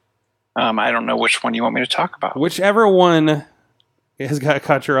 I don't know which one you want me to talk about. Whichever one has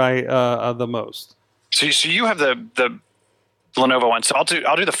caught your eye the most. So you have the Lenovo one. So I'll do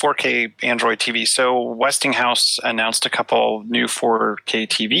the 4K Android TV. So Westinghouse announced a couple new 4K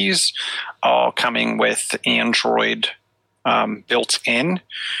TVs, all coming with Android built in.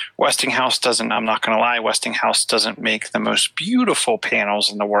 Westinghouse doesn't. I'm not going to lie. Westinghouse doesn't make the most beautiful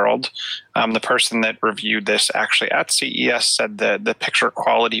panels in the world. The person that reviewed this actually at CES said the picture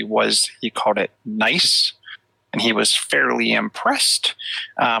quality was, he called it nice, and he was fairly impressed.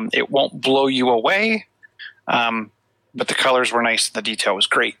 It won't blow you away. But the colors were nice, and the detail was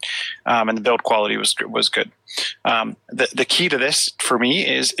great, and the build quality was good. The key to this for me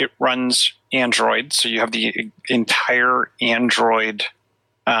is it runs Android, so you have the entire Android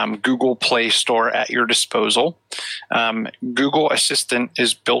Google Play Store at your disposal. Google Assistant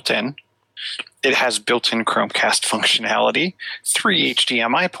is built in. It has built-in Chromecast functionality, 3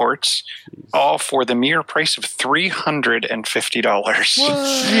 HDMI ports, all for the mere price of $350.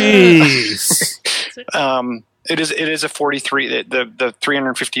 Jeez. It is a 43. The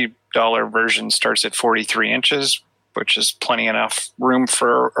 $350 version starts at 43 inches, which is plenty enough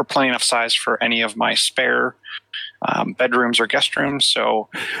size for any of my spare bedrooms or guest rooms. So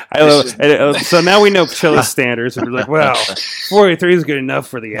so now we know Chilla's standards, and we're like, well, 43 is good enough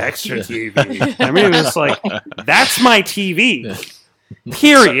for the extra TV. I mean, it's like, that's my TV.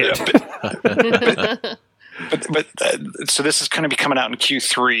 Period. So this is going to be coming out in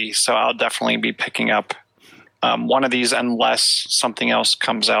Q3, so I'll definitely be picking up one of these unless something else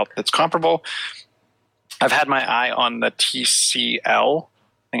comes out that's comparable. I've had my eye on the TCL. I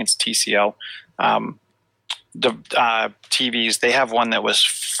think it's TCL. The TVs, they have one that was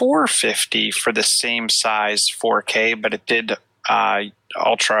 $450 for the same size 4K, but it did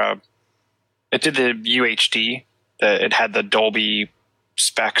ultra. It did the UHD. It had the Dolby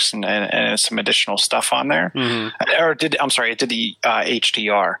specs and some additional stuff on there. Mm-hmm. Or it did the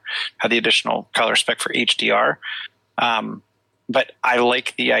HDR. Had the additional color spec for HDR. But I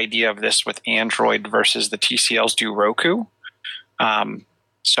like the idea of this with Android versus the TCLs do Roku.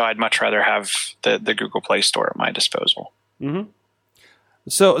 So I'd much rather have the Google Play Store at my disposal. Mm-hmm.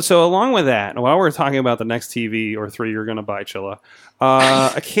 So along with that, while we're talking about the next TV or 3 you're going to buy, Chilla,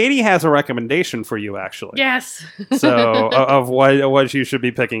 Katie has a recommendation for you, actually. Yes. So of what you should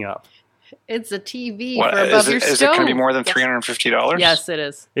be picking up. It's a TV for above your stove. Is it going to be more than $350? Yes, it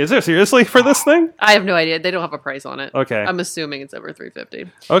is. Is there seriously for this thing? I have no idea. They don't have a price on it. Okay. I'm assuming it's over $350.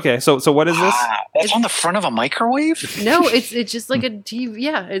 Okay, so what is this? It's on the front of a microwave? No, it's just like a TV.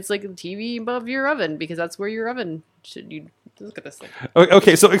 Yeah, it's like a TV above your oven because that's where your oven should. You look at this thing.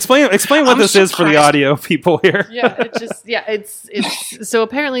 Okay, so explain what this is for the audio people here. It's so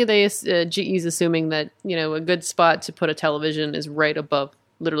apparently GE's assuming that a good spot to put a television is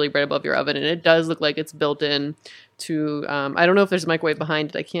literally right above your oven, and it does look like it's built in to I don't know if there's a microwave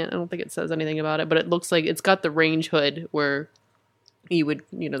behind it. I don't think it says anything about it, but it looks like it's got the range hood where you would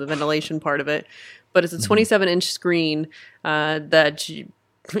the ventilation part of it, but it's a 27-inch screen that you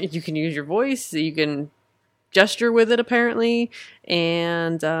can use your voice, you can gesture with it apparently,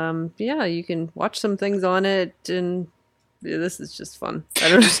 and you can watch some things on it, and this is just fun. I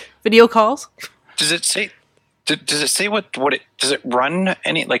don't know, video calls. Does it say what it does it run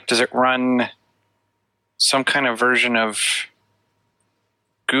any, like, does it run some kind of version of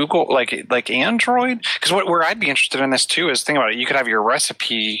Google, like Android? Because where I'd be interested in this too is, think about it, you could have your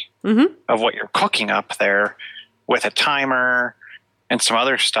recipe of what you're cooking up there with a timer and some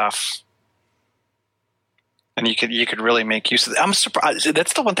other stuff, and you could really make use of it. I'm surprised.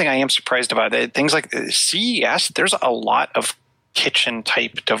 That's the one thing I am surprised about. Things like CES, there's a lot of kitchen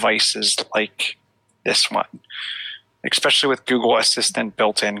type devices like this one, especially with Google Assistant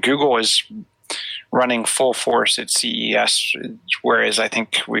built in. Google is running full force at CES, whereas I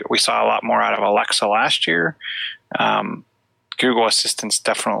think we saw a lot more out of Alexa last year. Google Assistant's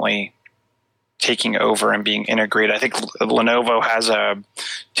definitely taking over and being integrated. I think Lenovo has a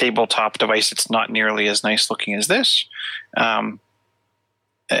tabletop device. It's not nearly as nice looking as this. But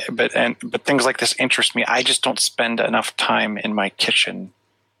things like this interest me. I just don't spend enough time in my kitchen,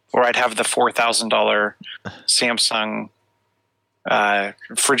 or I'd have the $4,000 Samsung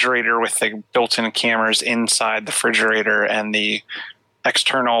refrigerator with the built-in cameras inside the refrigerator and the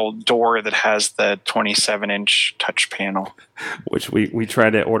external door that has the 27-inch touch panel. Which we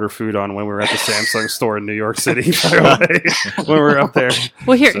tried to order food on when we were at the Samsung store in New York City, by the way, when we were up there.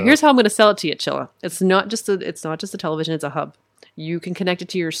 Well, here's how I'm going to sell it to you, Chilla. It's not just a television, it's a hub. You can connect it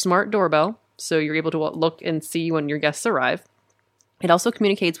to your smart doorbell, so you're able to look and see when your guests arrive. It also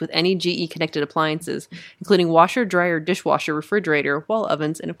communicates with any GE connected appliances, including washer, dryer, dishwasher, refrigerator, wall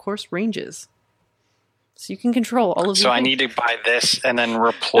ovens, and of course ranges. So you can control all of your I need to buy this and then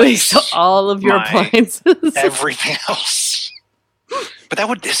replace all of your appliances. Everything else.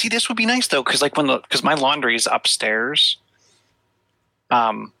 But this would be nice though, because my laundry is upstairs.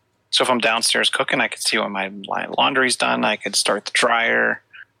 So if I'm downstairs cooking, I could see when my laundry's done. I could start the dryer.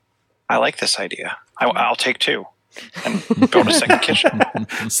 I like this idea. I'll take 2 and build a second kitchen.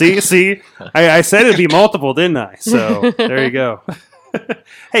 See, I said it'd be multiple, didn't I? So there you go.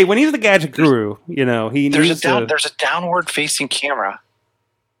 Hey, when he's the gadget guru, there's a downward facing camera,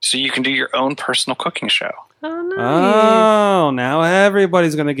 so you can do your own personal cooking show. Oh, nice. Oh, now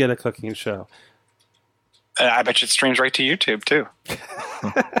everybody's going to get a cooking show. I bet you it streams right to YouTube too.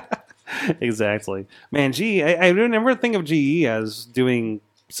 Exactly, man. I would never think of GE as doing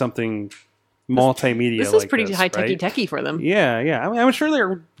something multimedia. This is pretty high techy for them. Yeah. I'm sure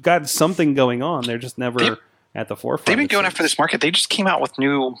they've got something going on. They're just never at the forefront. They've been going after this market. They just came out with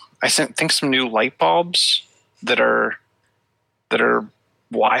some new light bulbs that are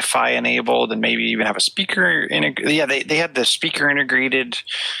Wi-Fi enabled and maybe even have a speaker. Yeah, they had the speaker integrated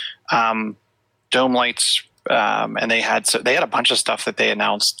dome lights, and they had a bunch of stuff that they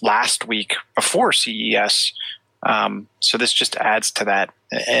announced last week before CES. So this just adds to that.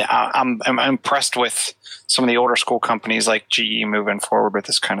 I'm impressed with some of the older school companies like GE moving forward with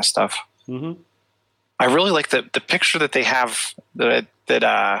this kind of stuff. Mm-hmm. I really like the picture that they have that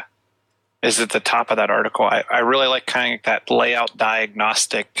is at the top of that article. I really like kind of that layout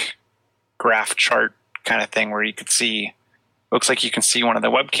diagnostic graph chart kind of thing where you could see, looks like you can see one of the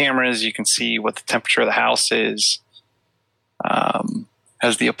web cameras, you can see what the temperature of the house is,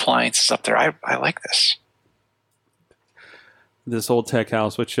 as the appliances up there. I like this. This old tech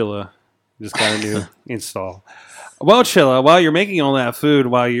house with Chilla just got a new install. Well, Chilla, while you're making all that food,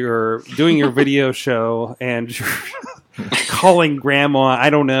 while you're doing your video show and you're calling grandma, I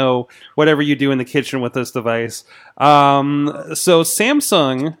don't know, whatever you do in the kitchen with this device. So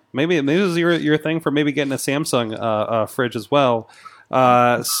Samsung, maybe this is your thing for maybe getting a Samsung fridge as well.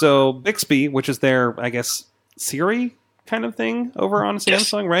 So Bixby, which is their, I guess, Siri kind of thing over on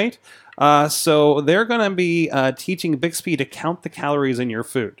Samsung, yes. Right? So they're going to be teaching Bixby to count the calories in your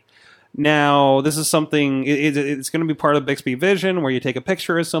food. Now, this is something, it's going to be part of Bixby Vision, where you take a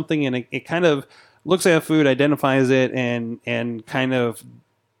picture of something and it kind of looks at food, identifies it, and kind of,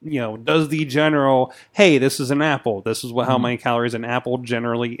 does the general, hey, this is an apple. This is how many calories an apple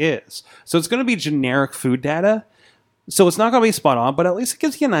generally is. So it's going to be generic food data. So it's not going to be spot on, but at least it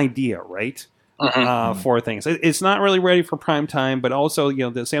gives you an idea, right? For things. It's not really ready for prime time, but also,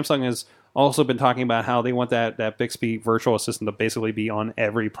 the Samsung has also been talking about how they want that Bixby virtual assistant to basically be on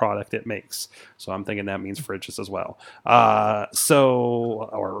every product it makes. So I'm thinking that means fridges as well.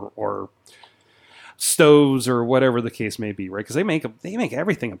 Or stoves or whatever the case may be, right? Because they make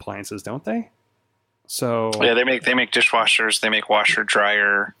everything appliances, don't they? So yeah, they make dishwashers, they make washer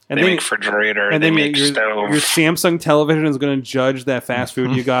dryer, and they make refrigerator, and they make stove. Your Samsung television is going to judge that fast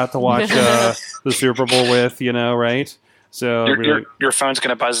food you got to watch the Super Bowl with, right? So your phone's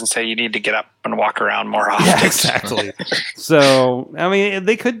going to buzz and say you need to get up and walk around more often. Yeah, exactly. So I mean,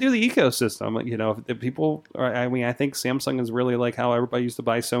 they could do the ecosystem. If people, I think Samsung is really like how everybody used to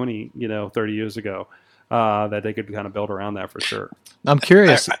buy Sony, 30 years ago. That they could kind of build around that for sure. I'm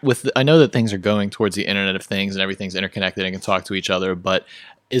curious. I know that things are going towards the Internet of Things and everything's interconnected and can talk to each other, but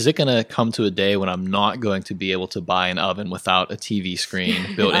is it going to come to a day when I'm not going to be able to buy an oven without a TV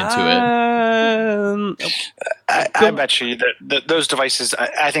screen built into it? I bet you that those devices,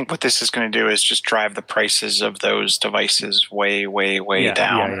 I think what this is going to do is just drive the prices of those devices way, way, way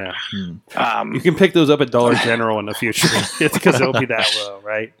down. Yeah. You can pick those up at Dollar General in the future because it'll be that low,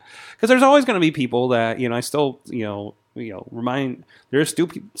 right? Because there's always going to be people that, I still, remind, there's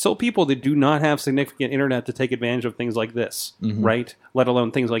still people that do not have significant internet to take advantage of things like this, right? Let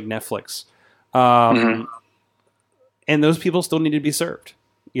alone things like Netflix. And those people still need to be served,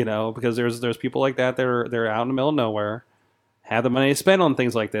 because there's people like that they're out in the middle of nowhere, have the money to spend on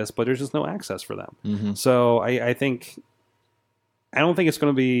things like this, but there's just no access for them. So I don't think it's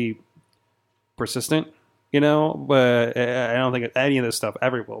going to be persistent. But I don't think any of this stuff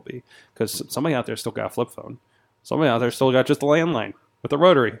ever will be, because somebody out there still got a flip phone. Somebody out there still got just a landline with a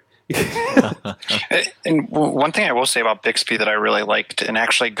rotary. And one thing I will say about Bixby that I really liked and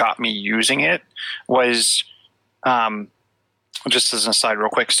actually got me using it was, just as an aside real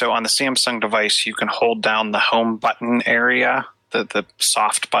quick, so on the Samsung device, you can hold down the home button area, the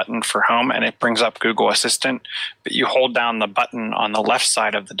soft button for home, and it brings up Google Assistant, but you hold down the button on the left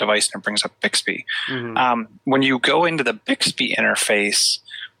side of the device and it brings up Bixby. When you go into the Bixby interface,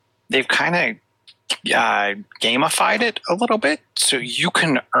 they've kind of gamified it a little bit, so you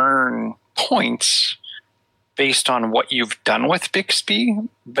can earn points based on what you've done with Bixby,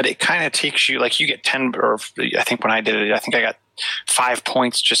 but it kind of takes you, like you get 10, or I think when I did it, I think I got 5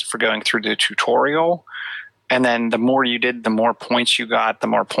 points just for going through the tutorial. And then the more you did, the more points you got. The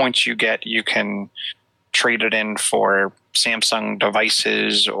more points you get, you can trade it in for Samsung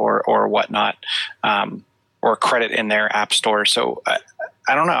devices or whatnot, or credit in their app store. So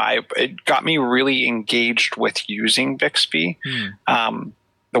I don't know. It got me really engaged with using Bixby.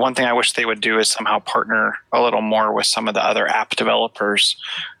 The one thing I wish they would do is somehow partner a little more with some of the other app developers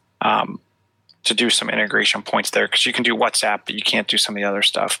to do some integration points there, because you can do WhatsApp, but you can't do some of the other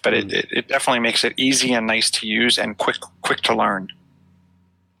stuff. But it definitely makes it easy and nice to use and quick to learn.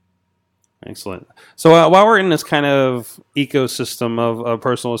 Excellent. So while we're in this kind of ecosystem of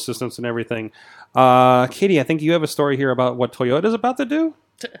personal assistants and everything, Katie, I think you have a story here about what Toyota's about to do.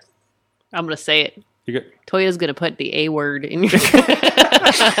 I'm going to say it. Toyota's going to put the A word in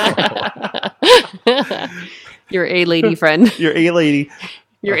your A-lady friend. Your A-lady.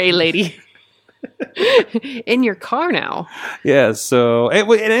 Your A-lady. In your car now. Yeah, so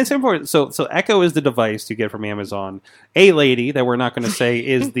and it's important. So Echo is the device you get from Amazon. A-lady, that we're not going to say,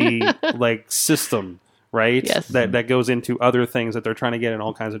 is the system, right? Yes. That goes into other things that they're trying to get in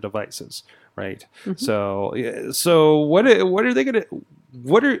all kinds of devices, right? So what are they going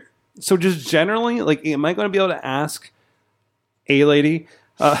to? So just generally, am I going to be able to ask A-lady?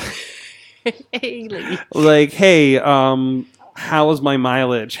 Hey, lady. Like, hey, how's my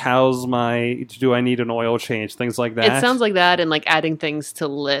mileage? Do I need an oil change? Things like that. It sounds like that, and like adding things to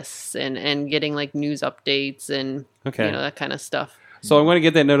lists and getting like news updates and that kind of stuff. So I'm going to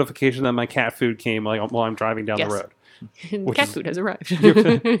get that notification that my cat food came while I'm driving down the road. Cat food has arrived.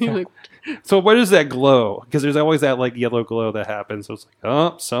 So what is that glow? Because there's always that like yellow glow that happens. So it's like,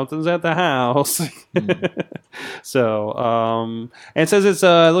 oh, something's at the house. So, and it says it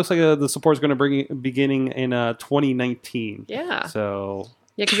looks like the support is going to beginning in 2019. Yeah. So.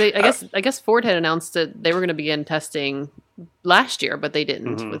 Yeah, because I guess Ford had announced that they were going to begin testing last year, but they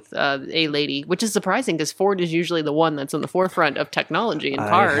didn't with A Lady, which is surprising because Ford is usually the one that's on the forefront of technology in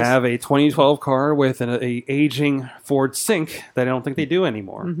cars. I have a 2012 car with a aging Ford Sync that I don't think they do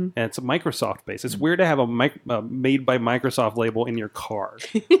anymore, and it's a Microsoft base. It's weird to have a made by Microsoft label in your car,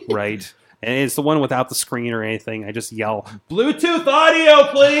 right? And it's the one without the screen or anything. I just yell, Bluetooth audio,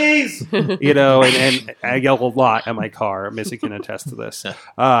 please! And I yell a lot at my car. Missy can attest to this.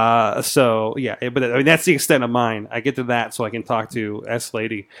 So, yeah, but I mean, that's the extent of mine. I get to that so I can talk to S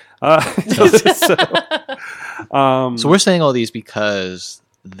Lady. So we're saying all these because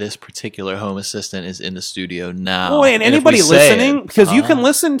this particular Home Assistant is in the studio now. Oh, and anybody listening, because you can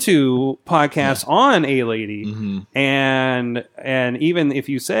listen to podcasts on A Lady, and even if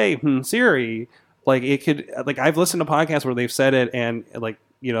you say Siri, like it could, like I've listened to podcasts where they've said it, and like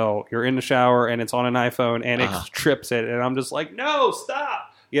you're in the shower and it's on an iPhone and it trips it, and I'm just like, no,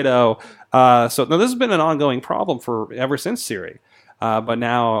 stop, So now this has been an ongoing problem for ever since Siri, but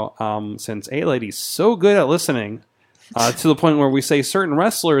now since A Lady's so good at listening. To the point where we say certain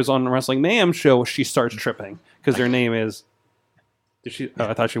wrestlers on the Wrestling Mayhem show, she starts tripping because their name is. Did she? Oh,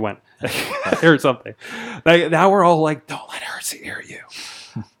 I thought she went. I heard something. Now we're all like, "Don't let her hear you."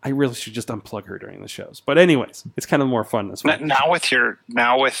 I really should just unplug her during the shows. But anyways, it's kind of more fun this way. Now with her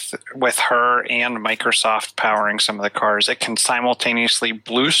and Microsoft powering some of the cars, it can simultaneously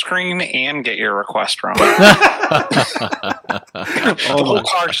blue screen and get your request wrong. The whole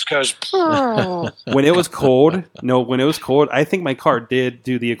car just goes. When it was cold, I think my car did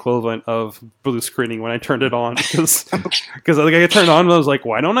do the equivalent of blue screening when I turned it on because I turned it on and I was like,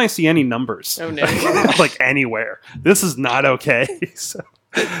 why don't I see any numbers? Oh no! Like anywhere. This is not okay. So.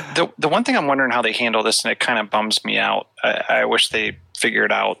 The one thing I'm wondering how they handle this, and it kind of bums me out. I wish they figured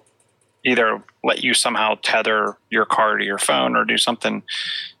out either let you somehow tether your car to your phone or do something.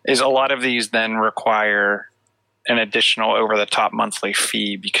 Is a lot of these then require an additional over-the-top monthly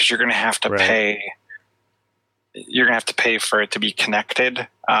fee because you're going to have to pay. You're going to have to pay for it to be connected.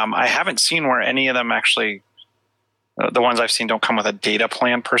 I haven't seen where any of them actually. The ones I've seen don't come with a data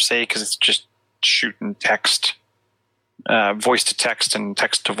plan per se because it's just shooting text. Voice to text and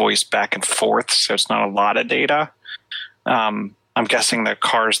text to voice back and forth, so it's not a lot of data. I'm guessing the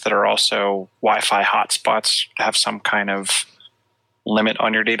cars that are also Wi-Fi hotspots have some kind of limit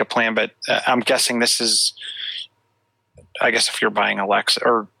on your data plan, but I'm guessing this is, I guess if you're buying Alexa,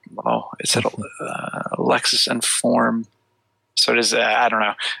 or is it Lexus Inform? So it is, I don't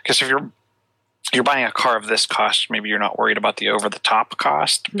know. Because if you're buying a car of this cost, maybe you're not worried about the over-the-top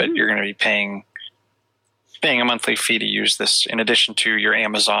cost, but you're going to be paying a monthly fee to use this in addition to your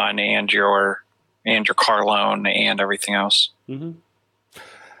Amazon and your car loan and everything else. Mm-hmm.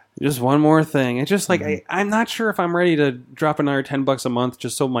 Just one more thing. It's just like I'm not sure if I'm ready to drop another $10 a month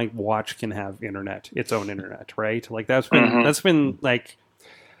just so my watch can have its own internet, right? Like that's been like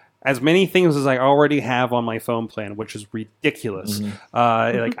as many things as I already have on my phone plan, which is ridiculous.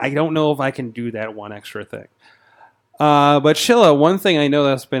 Like I don't know if I can do that one extra thing. But Sheila, one thing I know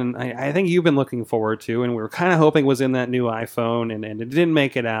that's been, I think you've been looking forward to, and we were kind of hoping was in that new iPhone, and it didn't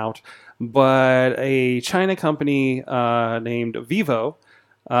make it out. But a China company named Vivo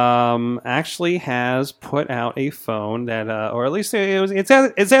actually has put out a phone that, or at least it's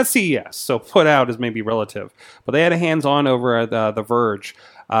at CES, so put out is maybe relative. But they had a hands-on over at The Verge.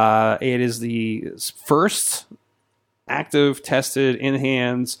 It is the first active, tested,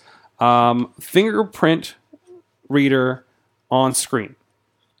 in-hands fingerprint reader on screen.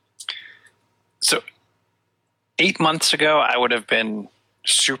 So 8 months ago, I would have been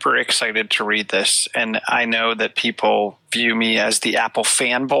super excited to read this, and I know that people view me as the Apple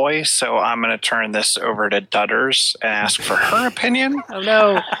fanboy, so I'm going to turn this over to Dudders and ask for her opinion. Oh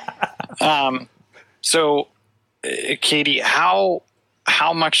no. So Katie, how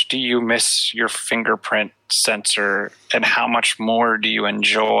much do you miss your fingerprint sensor, and how much more do you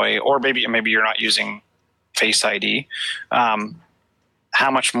enjoy, or maybe you're not using Face ID. How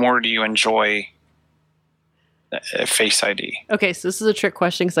much more do you enjoy Face ID? Okay, so this is a trick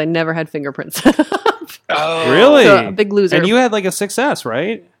question because I never had fingerprints. Oh, really? So, a big loser. And you had like a 6S,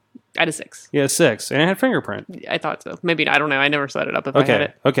 right? I had a 6. Yeah, 6, and it had fingerprint. I thought so. Maybe, I don't know. I never set it up if I had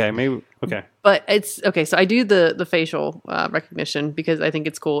it. Okay, maybe. Okay. But it's okay. So I do the facial recognition because I think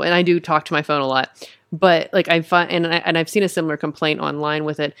it's cool, and I do talk to my phone a lot. But like I find, and I've seen a similar complaint online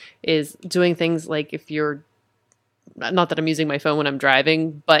with it, is doing things like if you're, not that I'm using my phone when I'm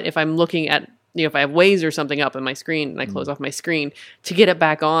driving, but if I'm looking at, if I have Waze or something up on my screen and I close off my screen to get it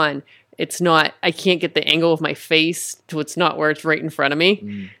back on, it's not, I can't get the angle of my face to it's not where it's right in front of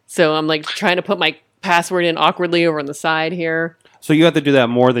me. So I'm like trying to put my password in awkwardly over on the side here. So you have to do that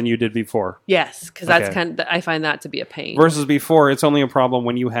more than you did before. Yes, because that's I find that to be a pain. Versus before, it's only a problem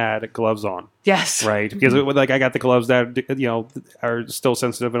when you had gloves on. Yes. Right? Because I got the gloves that are still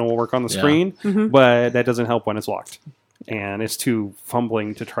sensitive and will work on the screen, but that doesn't help when it's locked. And it's too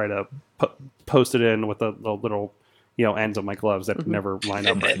fumbling to try to post it in with the little ends of my gloves that never line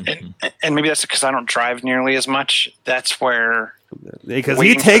up right. And maybe that's because I don't drive nearly as much. That's where... Because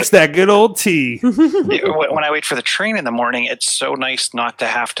he takes that good old tea. When I wait for the train in the morning, it's so nice not to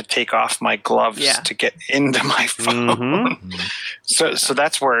have to take off my gloves to get into my phone. So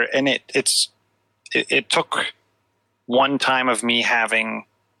that's where, and it took one time of me having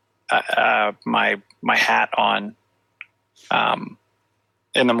my hat on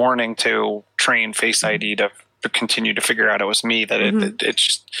in the morning to train Face ID to continue to figure out it was me. That it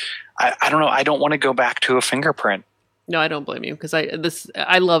just I don't know. I don't want to go back to a fingerprint. No, I don't blame you because I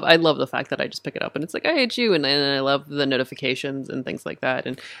love the fact that I just pick it up and it's like, hey, it's you, and I love the notifications and things like that.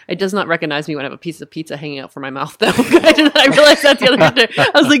 And it does not recognize me when I have a piece of pizza hanging out from my mouth. Though I realized that the other day.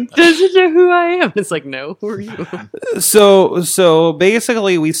 I was like, does it know who I am? And it's like, no, who are you? So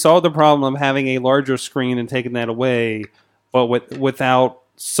basically, we solved the problem of having a larger screen and taking that away, but without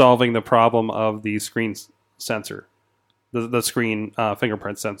solving the problem of the screen sensor. The screen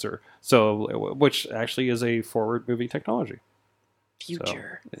fingerprint sensor, so which actually is a forward-moving technology.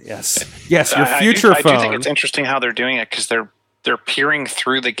 Future, so, yes, your future phone. I do think it's interesting how they're doing it because they're peering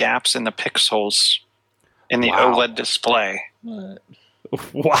through the gaps in the pixels in the OLED display. What?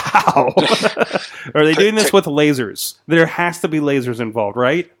 Wow! Are they doing this with lasers? There has to be lasers involved,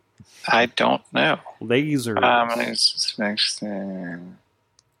 right? I don't know. Lasers. I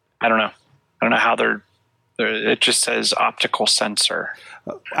don't know. I don't know how they're. It just says optical sensor.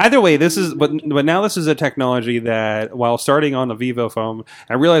 Either way, this is but now this is a technology that while starting on the Vivo phone,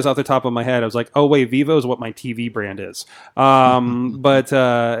 I realized off the top of my head I was like, oh wait, Vivo is what my TV brand is. But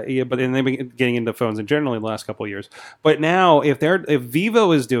they've been getting into phones in generally the last couple of years. But now if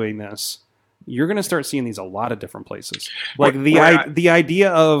Vivo is doing this, you're going to start seeing these a lot of different places. Like the idea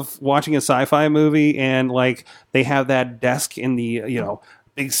of watching a sci-fi movie and like they have that desk in the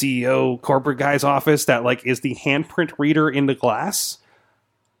big CEO corporate guy's office that like is the handprint reader in the glass.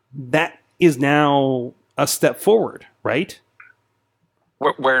 That is now a step forward, right?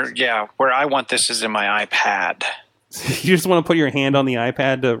 Where I want this is in my iPad. You just want to put your hand on the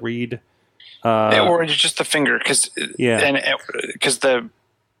iPad to read, or just the finger, because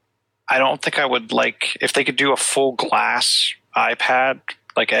I don't think I would like if they could do a full glass iPad,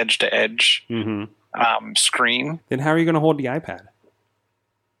 like edge to edge screen. Then how are you going to hold the iPad?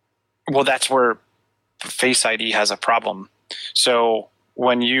 Well, that's where Face ID has a problem. So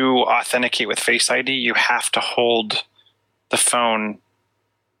when you authenticate with Face ID, you have to hold the phone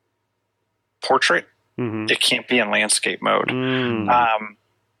portrait. It can't be in landscape mode. And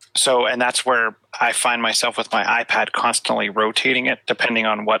that's where I find myself with my iPad constantly rotating it depending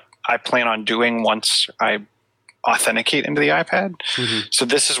on what I plan on doing once I authenticate into the iPad. So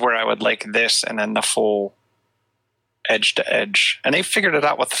this is where I would like this and then the full edge to edge. And they figured it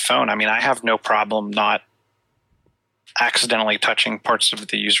out with the phone. I mean, I have no problem not accidentally touching parts of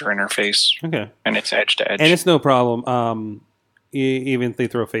the user interface. Okay. And it's edge to edge. And it's no problem. Even if they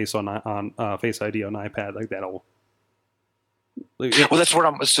throw Face on Face ID on iPad, like that'll. Well, that's what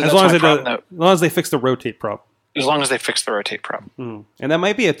I'm. So as long as they fix the rotate problem. As long as they fix the rotate problem. And that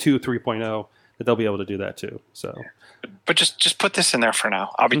might be a 3.0 that they'll be able to do that too. So, but just put this in there for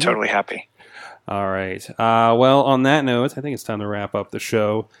now. I'll be totally happy. All right. Well, on that note, I think it's time to wrap up the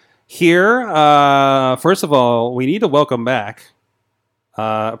show here. First of all, we need to welcome back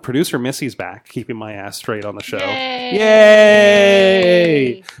producer Missy's back, keeping my ass straight on the show. Yay!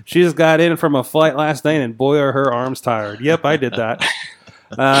 She just got in from a flight last night, and boy, are her arms tired. Yep, I did that.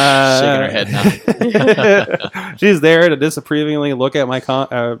 Shaking her head now. She's there to disapprovingly look at my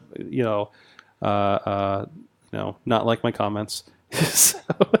not like my comments.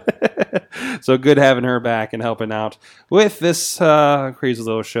 So good having her back and helping out with this crazy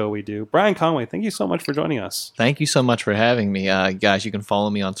little show we do. Brian Conway, thank you so much for joining us. Thank you so much for having me. Guys, you can follow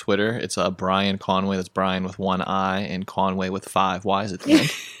me on Twitter. It's Brian Conway. That's Brian with one I and Conway with 5 Y's at the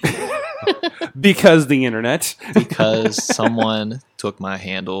end. Because the internet. Because someone took my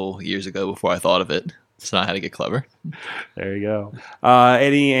handle years ago before I thought of it. So now I had to get clever. There you go.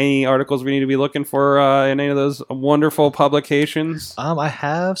 Any articles we need to be looking for in any of those wonderful publications? I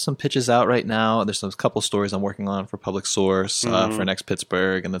have some pitches out right now. There's a couple stories I'm working on for Public Source, for Next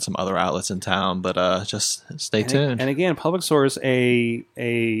Pittsburgh, and then some other outlets in town. But just stay tuned. And again, Public Source, a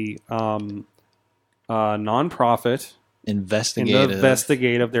nonprofit.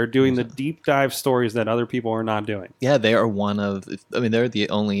 Investigative. They're doing the deep dive stories that other people are not doing. Yeah, they are they're the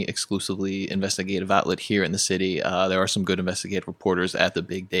only exclusively investigative outlet here in the city. There are some good investigative reporters at the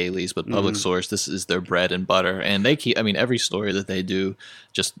big dailies, but Public Source, this is their bread and butter. And they keep, every story that they do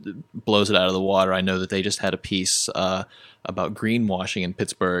just blows it out of the water. I know that they just had a piece about greenwashing in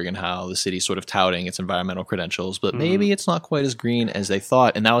Pittsburgh and how the city's sort of touting its environmental credentials, but maybe it's not quite as green as they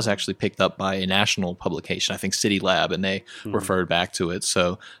thought. And that was actually picked up by a national publication, I think City Lab, and they referred back to it.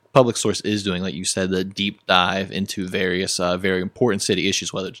 So Public Source is doing, like you said, the deep dive into various very important city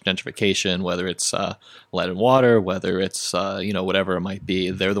issues, whether it's gentrification, whether it's lead and water, whether it's whatever it might be.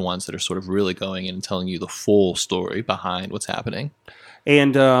 They're the ones that are sort of really going in and telling you the full story behind what's happening.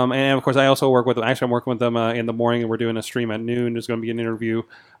 And of course, I also work with them. Actually, I'm working with them in the morning, and we're doing a stream at noon. There's going to be an interview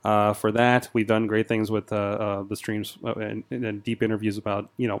for that. We've done great things with the streams and deep interviews about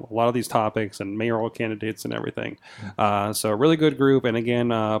a lot of these topics and mayoral candidates and everything. So a really good group. And again,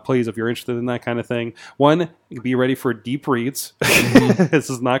 please, if you're interested in that kind of thing, be ready for deep reads.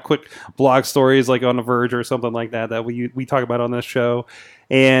 This is not quick blog stories like on The Verge or something like that we talk about on this show.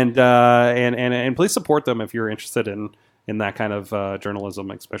 And please support them if you're interested in that kind of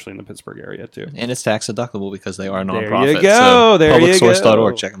journalism, especially in the Pittsburgh area, too. And it's tax deductible because they are a nonprofit. There you go. So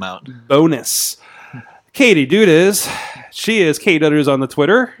publicsource.org. Check them out. Bonus. Katie Dudas. She is Katie Dudas on the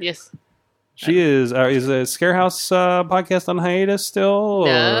Twitter. Yes. She is a Scarehouse podcast on hiatus still?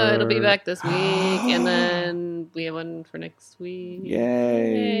 No, it'll be back this week. And then we have one for next week.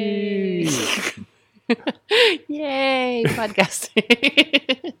 Yay. Yay,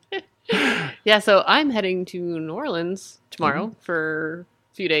 podcasting. Yeah, so I'm heading to New Orleans tomorrow for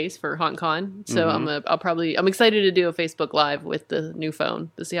a few days for HauntCon. So I'm excited to do a Facebook Live with the new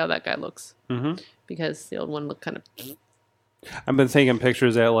phone to see how that guy looks. Because the old one looked kind of... I've been taking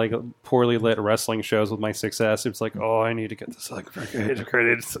pictures at like poorly lit wrestling shows with my 6S. It's like, I need to get this like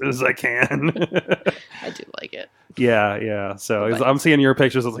created as soon as I can. I do like it. Yeah. So I'm seeing your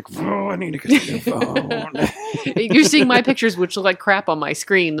pictures. I was like, I need to get a new phone. You're seeing my pictures, which look like crap on my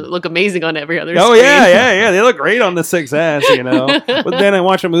screen, that look amazing on every other screen. Oh, yeah. They look great on the 6S, But then I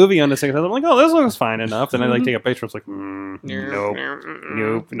watch a movie on the 6S. I'm like, this looks fine enough. Then I take a picture. It's like,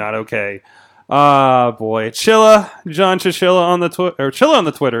 nope, not okay. Boy. Chilla, John Chichilla on the Chilla on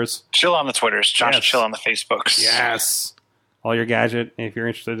the Twitters. Chill on the Twitters. John Chichilla on the Facebooks. Yes. All your gadget. If you're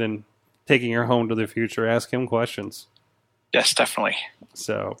interested in taking your home to the future, ask him questions. Yes, definitely.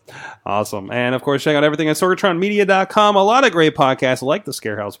 So, awesome. And, of course, check out everything at SorgatronMedia.com. A lot of great podcasts like the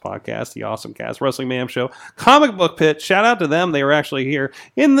Scarehouse podcast, the Awesome Cast, Wrestling Mayhem Show, Comic Book Pit. Shout out to them. They were actually here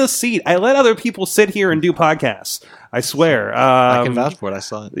in the seat. I let other people sit here and do podcasts. I swear. I can vouch for it. I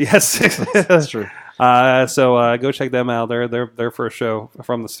saw it. Yes. That's true. So go check them out. Their first show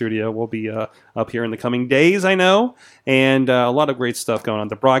from the studio will be up here in the coming days, I know. And a lot of great stuff going on.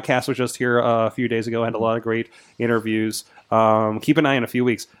 The broadcast was just here a few days ago. Had a lot of great interviews. Keep an eye in a few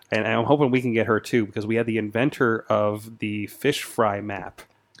weeks. And I'm hoping we can get her, too, because we had the inventor of the fish fry map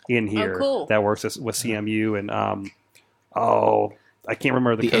in here that works with CMU. And, I can't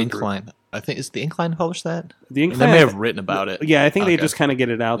remember the code Incline. Group. I think, is the Incline published that? The Incline, they may have written about it. Yeah, I think they just kind of get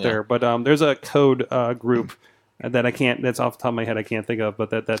it out there. But there's a code group that I can't, that's off the top of my head, I can't think of, but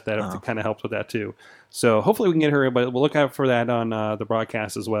that kind of helps with that too. So hopefully we can get her, but we'll look out for that on the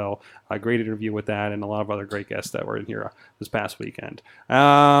broadcast as well. A great interview with that and a lot of other great guests that were in here this past weekend. Check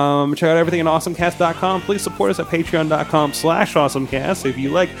out everything at awesomecast.com. Please support us at patreon.com/awesomecast if you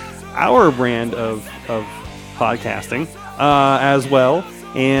like our brand of podcasting as well.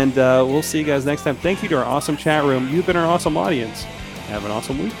 And we'll see you guys next time. Thank you to our awesome chat room. You've been our awesome audience. Have an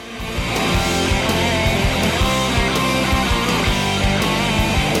awesome week.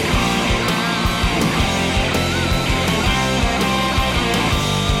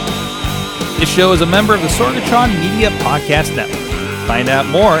 This show is a member of the Sorgatron Media Podcast Network. Find out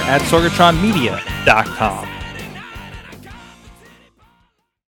more at sorgatronmedia.com.